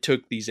it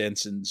took these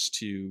ensigns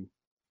to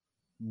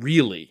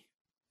really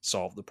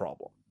solve the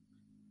problem,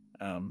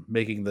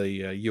 making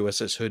the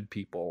USS Hood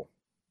people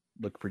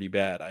look pretty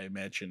bad, I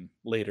imagine,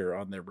 later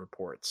on their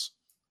reports.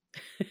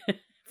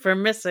 For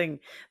missing.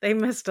 They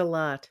missed a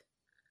lot.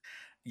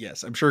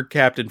 Yes, I'm sure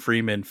Captain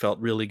Freeman felt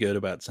really good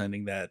about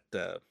sending that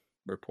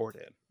report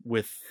in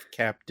with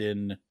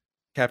Captain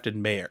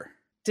Mayer.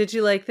 Did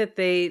you like that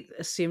they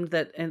assumed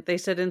that, and they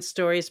said in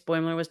stories,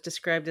 Boimler was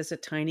described as a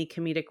tiny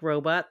comedic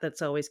robot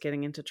that's always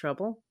getting into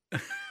trouble?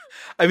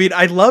 I mean,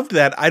 I loved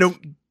that. I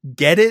don't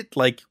get it,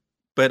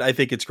 but I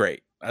think it's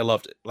great. I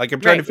loved it.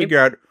 I'm trying to figure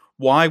out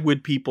why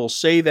would people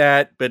say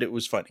that, but it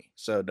was funny.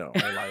 So no,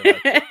 I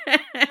liked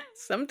it.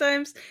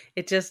 Sometimes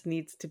it just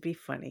needs to be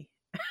funny.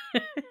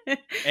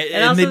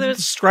 and also they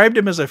described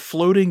him as a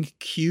floating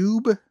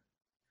cube.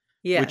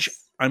 Yes. Which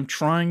I'm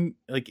trying,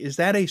 is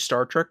that a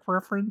Star Trek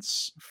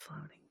reference?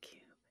 Floating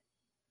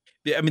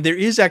cube. I mean, there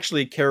is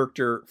actually a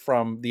character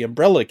from the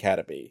Umbrella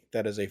Academy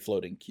that is a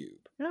floating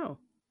cube. Oh.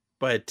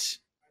 But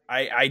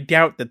I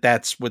doubt that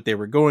that's what they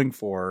were going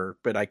for,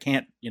 but I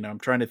can't, I'm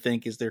trying to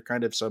think, is there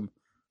kind of some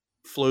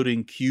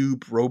floating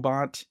cube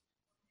robot?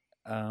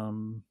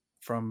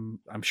 From,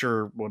 I'm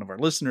sure one of our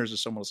listeners or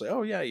someone will say,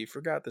 oh yeah, you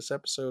forgot this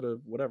episode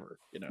of whatever,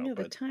 Yeah,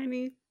 the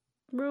tiny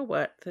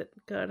robot that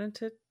got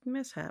into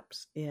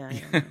mishaps. Yeah, I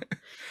don't know.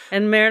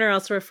 And Mariner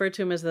also referred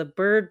to him as the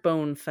bird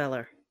bone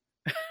feller.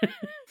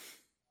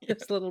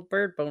 This little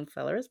bird bone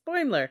feller is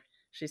Boimler,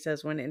 she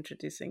says when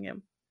introducing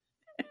him.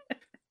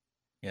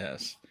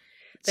 Yes.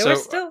 There were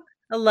still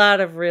a lot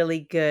of really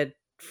good,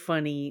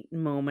 funny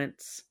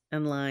moments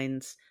and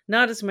lines.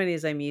 Not as many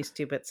as I'm used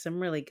to, but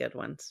some really good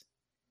ones.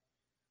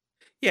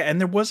 Yeah,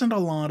 and there wasn't a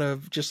lot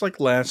of, just like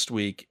last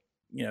week,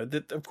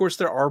 of course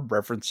there are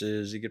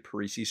references, you get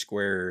Parisi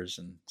squares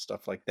and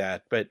stuff like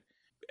that,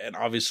 and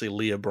obviously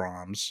Leah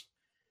Brahms,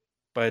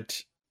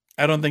 but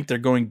I don't think they're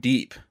going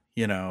deep,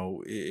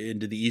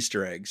 into the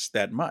Easter eggs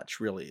that much,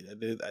 really.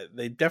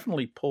 They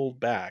definitely pulled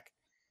back,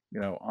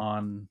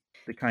 on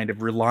the kind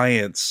of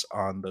reliance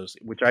on those,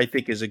 which I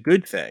think is a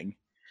good thing.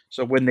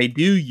 So when they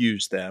do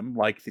use them,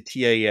 like the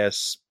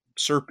TAS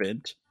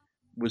Serpent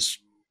was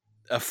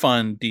a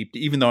fun deep,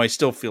 even though I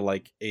still feel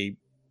like it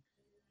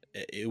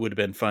would have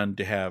been fun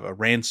to have a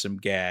ransom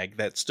gag,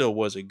 that still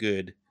was a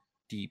good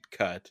deep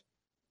cut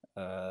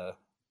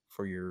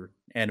for your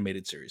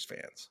animated series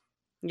fans.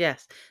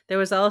 Yes. There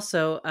was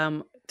also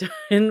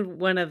in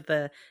one of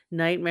the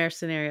nightmare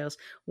scenarios,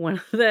 one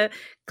of the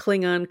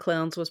Klingon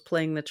clowns was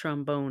playing the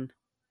trombone.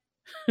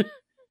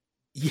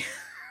 Yeah,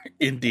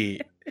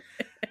 indeed.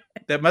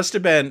 That must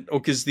have been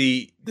because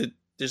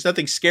there's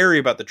nothing scary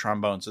about the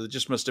trombone, so it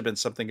just must have been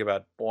something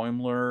about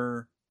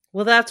Boimler.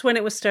 Well, that's when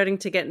it was starting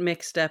to get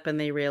mixed up and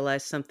they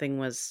realized something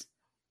was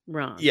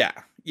wrong. Yeah.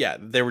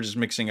 They were just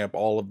mixing up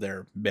all of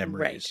their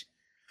memories.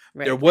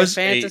 Right. There was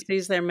their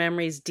fantasies, their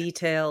memories,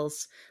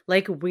 details,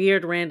 like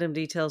weird random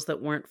details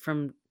that weren't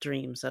from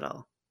dreams at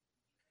all.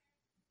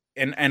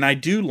 And I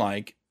do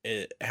like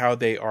how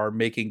they are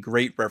making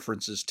great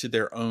references to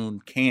their own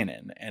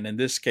canon. And in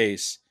this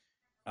case,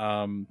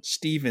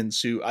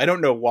 Stevens, who I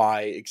don't know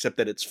why, except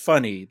that it's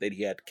funny that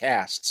he had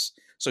casts.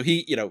 So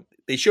he,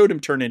 they showed him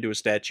turn into a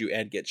statue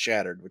and get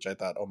shattered, which I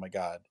thought, oh my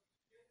God.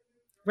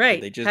 Did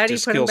Right. they How do you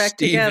just put them kill back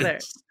together?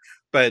 Stevens?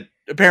 But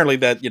apparently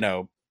that,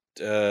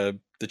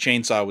 the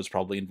chainsaw was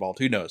probably involved.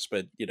 Who knows?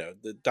 But,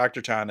 the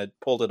Dr. Tan had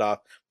pulled it off.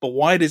 But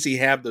why does he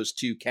have those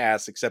two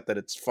casts, except that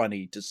it's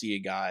funny to see a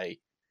guy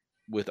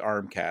with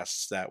arm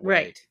casts that way?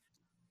 Right.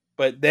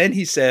 But then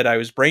he said, I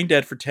was brain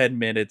dead for 10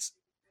 minutes.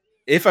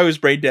 If I was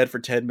brain dead for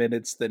 10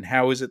 minutes, then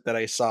how is it that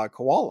I saw a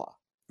koala?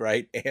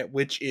 Right?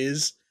 Which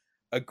is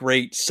a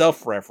great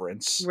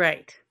self-reference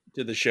Right.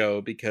 to the show,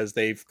 because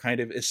they've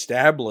kind of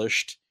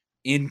established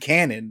in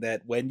canon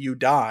that when you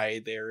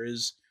die, there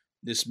is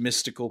this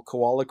mystical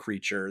koala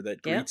creature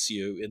that greets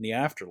you in the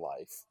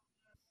afterlife,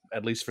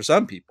 at least for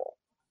some people.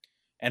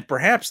 And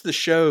perhaps this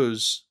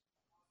shows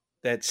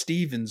that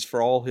Stevens,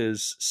 for all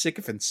his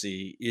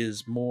sycophancy,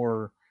 is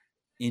more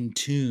in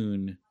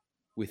tune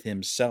with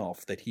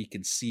himself, that he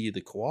can see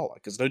the koala.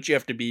 Because don't you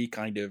have to be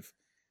kind of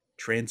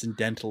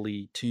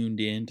transcendentally tuned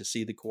in to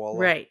see the koala?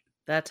 Right.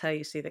 That's how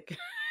you see the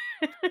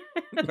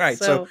right.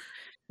 So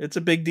it's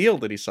a big deal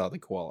that he saw the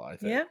koala, I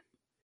think. Yeah.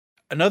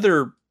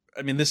 Another,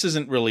 this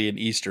isn't really an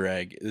Easter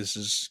egg. This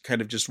is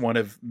kind of just one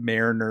of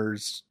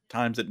Mariner's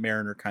times that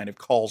Mariner kind of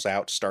calls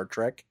out Star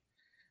Trek,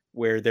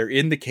 where they're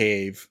in the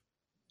cave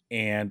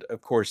and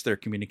of course their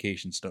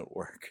communications don't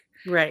work.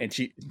 Right. And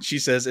she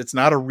says it's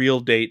not a real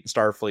date in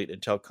Starfleet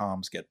until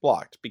comms get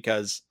blocked,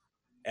 because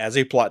as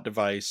a plot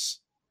device,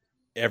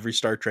 every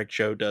Star Trek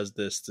show does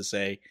this to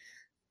say,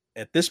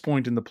 at this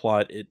point in the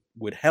plot, it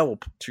would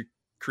help to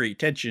create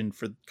tension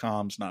for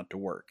comms not to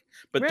work.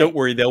 But don't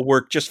worry, they'll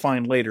work just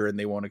fine later, and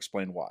they won't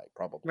explain why,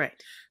 probably.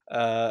 Right.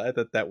 I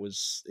thought that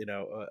was,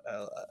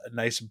 a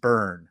nice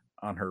burn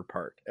on her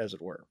part, as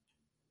it were.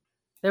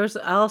 There was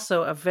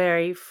also a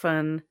very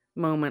fun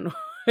moment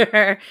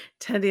where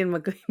Tendi and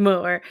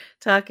McLeemo are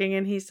talking,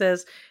 and he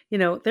says,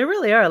 there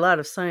really are a lot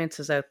of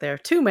sciences out there.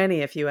 Too many,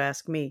 if you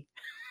ask me.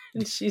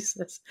 And she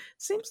says,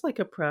 seems like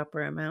a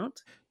proper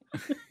amount.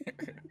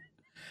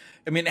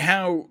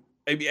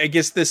 I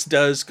guess this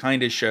does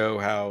kind of show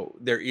how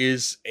there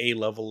is a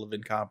level of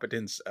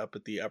incompetence up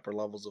at the upper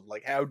levels of,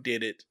 like, how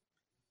did it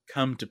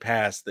come to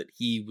pass that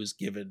he was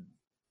given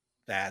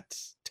that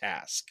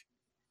task?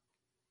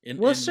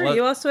 Sure.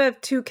 You also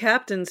have two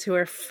captains who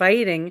are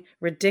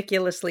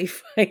ridiculously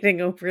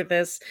fighting over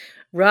this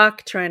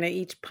rock, trying to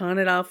each pawn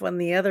it off on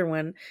the other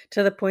one,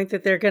 to the point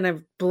that they're going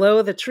to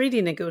blow the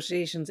treaty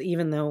negotiations,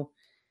 even though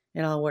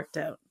it all worked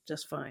out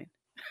just fine.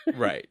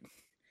 Right.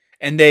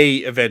 And they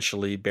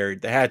eventually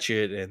buried the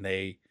hatchet and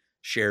they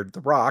shared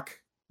the rock.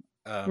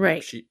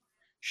 Right.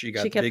 She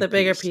kept the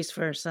bigger piece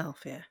for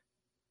herself. Yeah.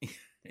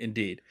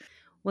 Indeed.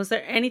 Was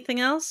there anything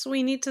else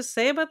we need to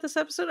say about this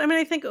episode?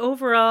 I think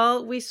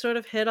overall we sort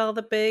of hit all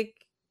the big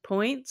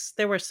points.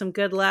 There were some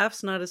good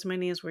laughs, not as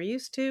many as we're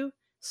used to.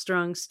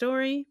 Strong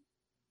story.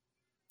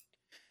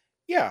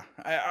 Yeah.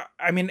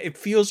 It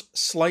feels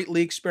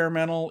slightly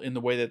experimental in the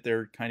way that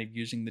they're kind of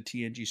using the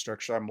TNG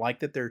structure. I'm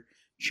like that they're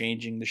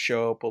changing the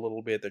show up a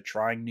little bit. They're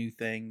trying new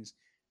things.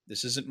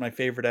 This isn't my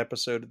favorite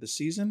episode of the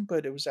season,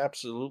 but it was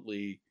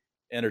absolutely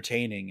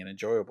entertaining and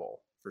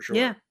enjoyable, for sure.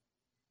 Yeah,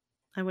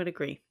 I would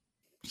agree.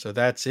 So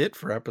that's it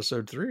for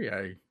episode 3.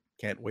 I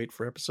can't wait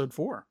for episode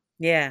 4.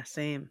 Yeah,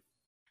 same.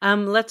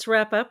 Let's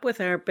wrap up with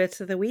our bits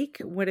of the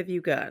week. What have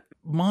you got?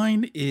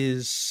 Mine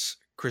is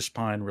Chris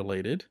Pine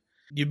related.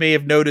 You may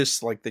have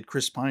noticed that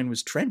Chris Pine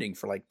was trending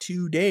for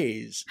 2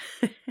 days.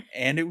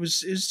 And it was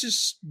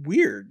just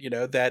weird,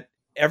 that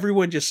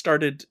everyone just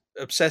started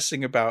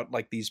obsessing about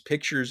these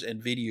pictures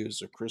and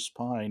videos of Chris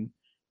Pine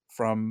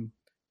from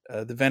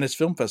the Venice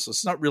Film Festival.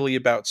 It's not really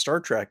about Star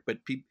Trek, but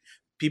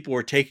people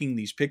were taking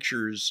these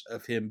pictures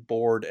of him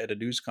bored at a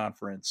news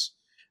conference,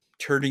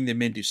 turning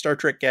them into Star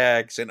Trek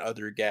gags and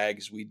other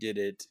gags. We did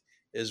it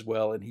as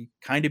well. And he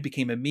kind of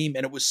became a meme.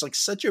 And it was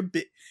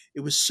it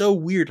was so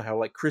weird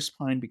how Chris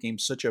Pine became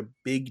such a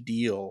big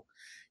deal.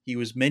 He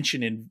was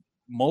mentioned in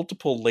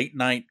multiple late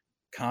night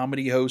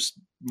comedy host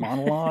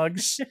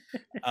monologues.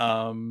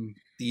 There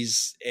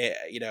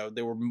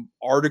were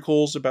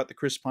articles about the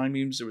Chris Pine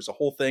memes. There was a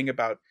whole thing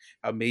about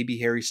how maybe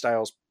Harry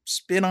Styles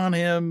spin on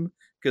him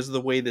because of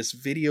the way this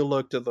video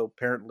looked, although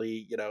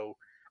apparently,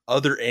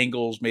 other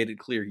angles made it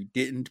clear he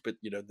didn't. But,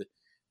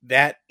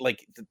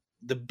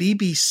 the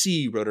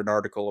BBC wrote an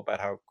article about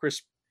how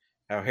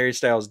Harry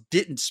Styles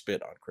didn't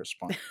spit on Chris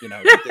Pine.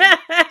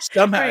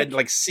 Somehow, right.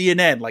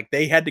 CNN,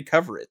 they had to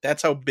cover it.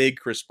 That's how big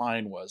Chris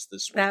Pine was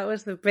this week. That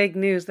was the big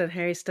news, that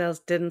Harry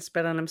Styles didn't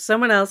spit on him.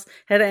 Someone else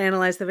had to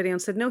analyze the video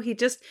and said, no,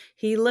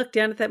 he looked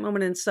down at that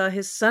moment and saw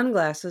his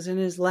sunglasses in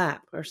his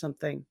lap or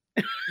something.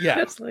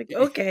 Yeah. It's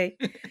okay.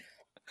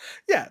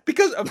 Yeah,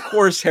 because of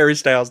course Harry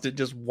Styles didn't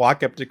just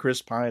walk up to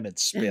Chris Pine and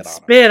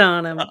spit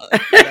on him.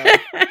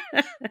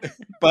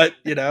 But,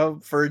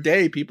 for a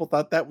day, people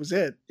thought that was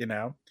it, and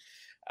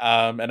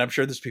I'm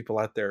sure there's people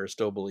out there who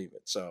still believe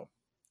it. So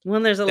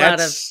Well, there's a lot of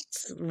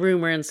That's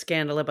rumor and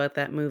scandal about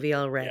that movie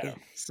already. yeah.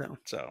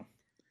 So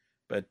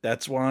But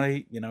that's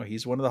why,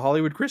 he's one of the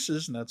Hollywood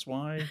Chris's, and that's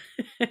why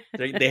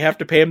they have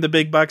to pay him the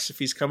big bucks if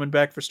he's coming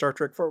back for Star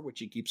Trek 4, which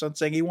he keeps on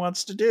saying he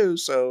wants to do.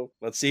 So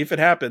let's see if it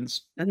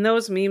happens. And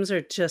those memes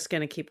are just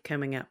going to keep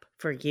coming up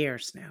for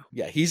years now.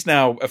 Yeah, he's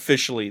now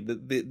officially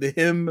the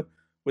him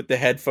with the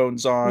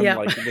headphones on, Yep.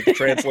 like with the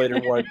translator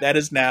one. That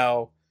is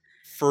now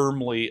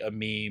firmly a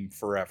meme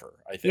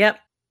forever, I think. Yep.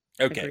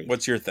 Okay, Agreed.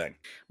 what's your thing?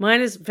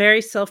 Mine is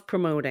very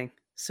self-promoting,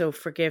 so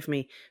forgive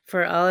me.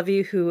 For all of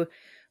you who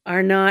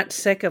are not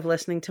sick of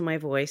listening to my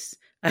voice,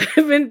 I've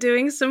been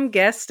doing some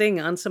guesting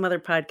on some other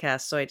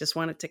podcasts, so I just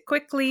wanted to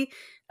quickly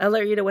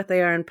alert you to what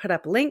they are and put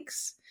up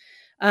links.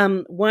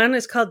 One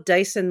is called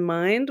Dyson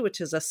Mind,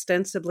 which is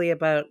ostensibly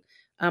about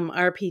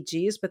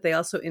RPGs, but they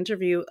also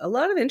interview a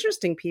lot of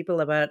interesting people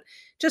about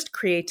just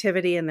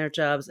creativity in their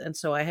jobs. And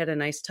so I had a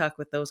nice talk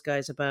with those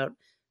guys about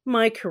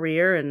my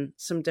career and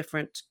some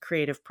different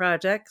creative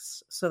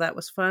projects. So that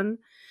was fun.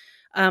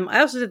 I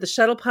also did the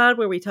Shuttle Pod,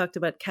 where we talked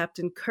about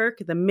Captain Kirk,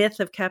 the myth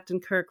of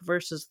Captain Kirk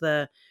versus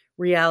the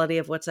reality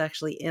of what's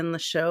actually in the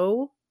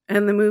show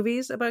and the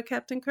movies about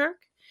Captain Kirk.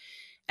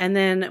 And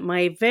then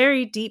my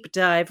very deep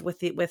dive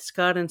with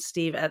Scott and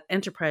Steve at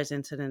Enterprise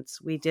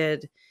Incidents, we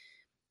did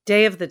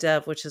Day of the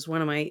Dove, which is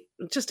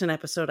just an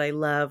episode I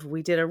love.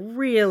 We did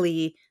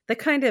the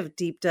kind of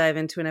deep dive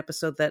into an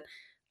episode that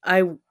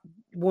I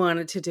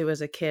wanted to do as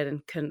a kid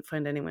and couldn't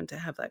find anyone to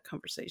have that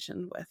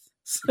conversation with.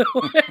 So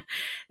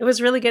it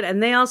was really good.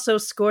 And they also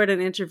scored an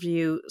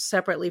interview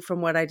separately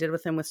from what I did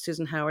with them with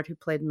Susan Howard, who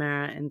played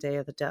Mara in Day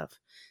of the Dove.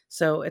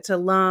 So it's a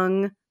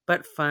long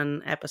but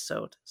fun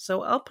episode.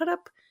 So I'll put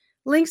up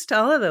links to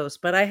all of those,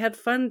 but I had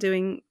fun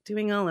doing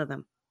all of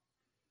them.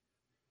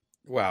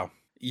 Wow.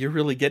 You're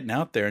really getting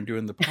out there and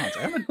doing the pods.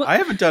 I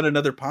haven't done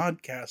another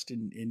podcast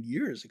in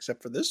years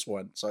except for this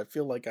one. So I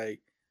feel like I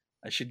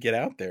should get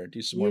out there and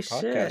do some more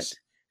podcasts. Should.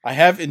 I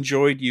have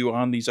enjoyed you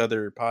on these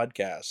other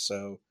podcasts,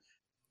 so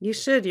you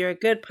should. You're a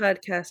good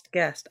podcast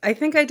guest. I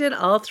think I did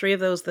all 3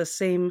 of those the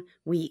same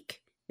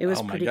week. It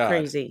was pretty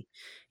crazy.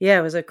 Yeah,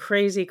 it was a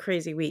crazy,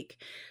 crazy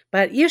week.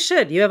 But you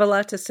should. You have a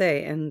lot to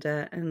say,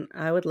 and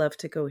I would love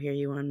to go hear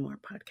you on more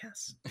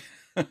podcasts.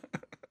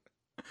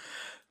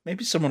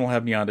 Maybe someone will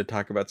have me on to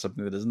talk about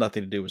something that has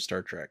nothing to do with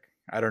Star Trek.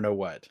 I don't know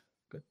what,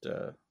 but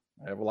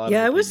I have a lot of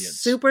opinions. I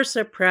was super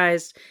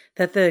surprised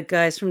that the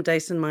guys from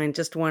Dyson Mind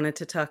just wanted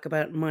to talk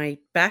about my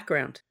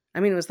background. I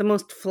mean, it was the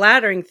most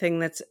flattering thing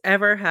that's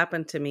ever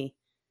happened to me,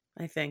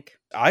 I think.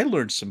 I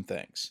learned some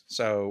things,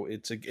 so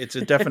it's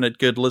a definite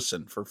good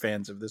listen for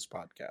fans of this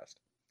podcast.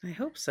 I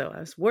hope so. I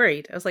was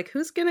worried. I was like,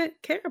 who's going to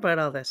care about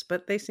all this?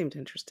 But they seemed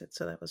interested,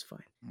 so that was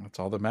fine. That's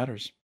all that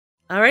matters.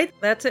 All right,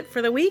 that's it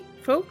for the week,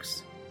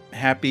 folks.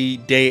 Happy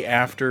day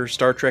after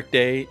Star Trek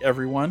Day,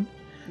 everyone.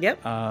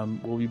 Yep.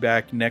 We'll be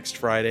back next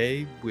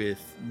Friday with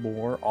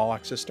more All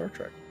Access Star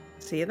Trek.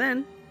 See you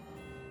then.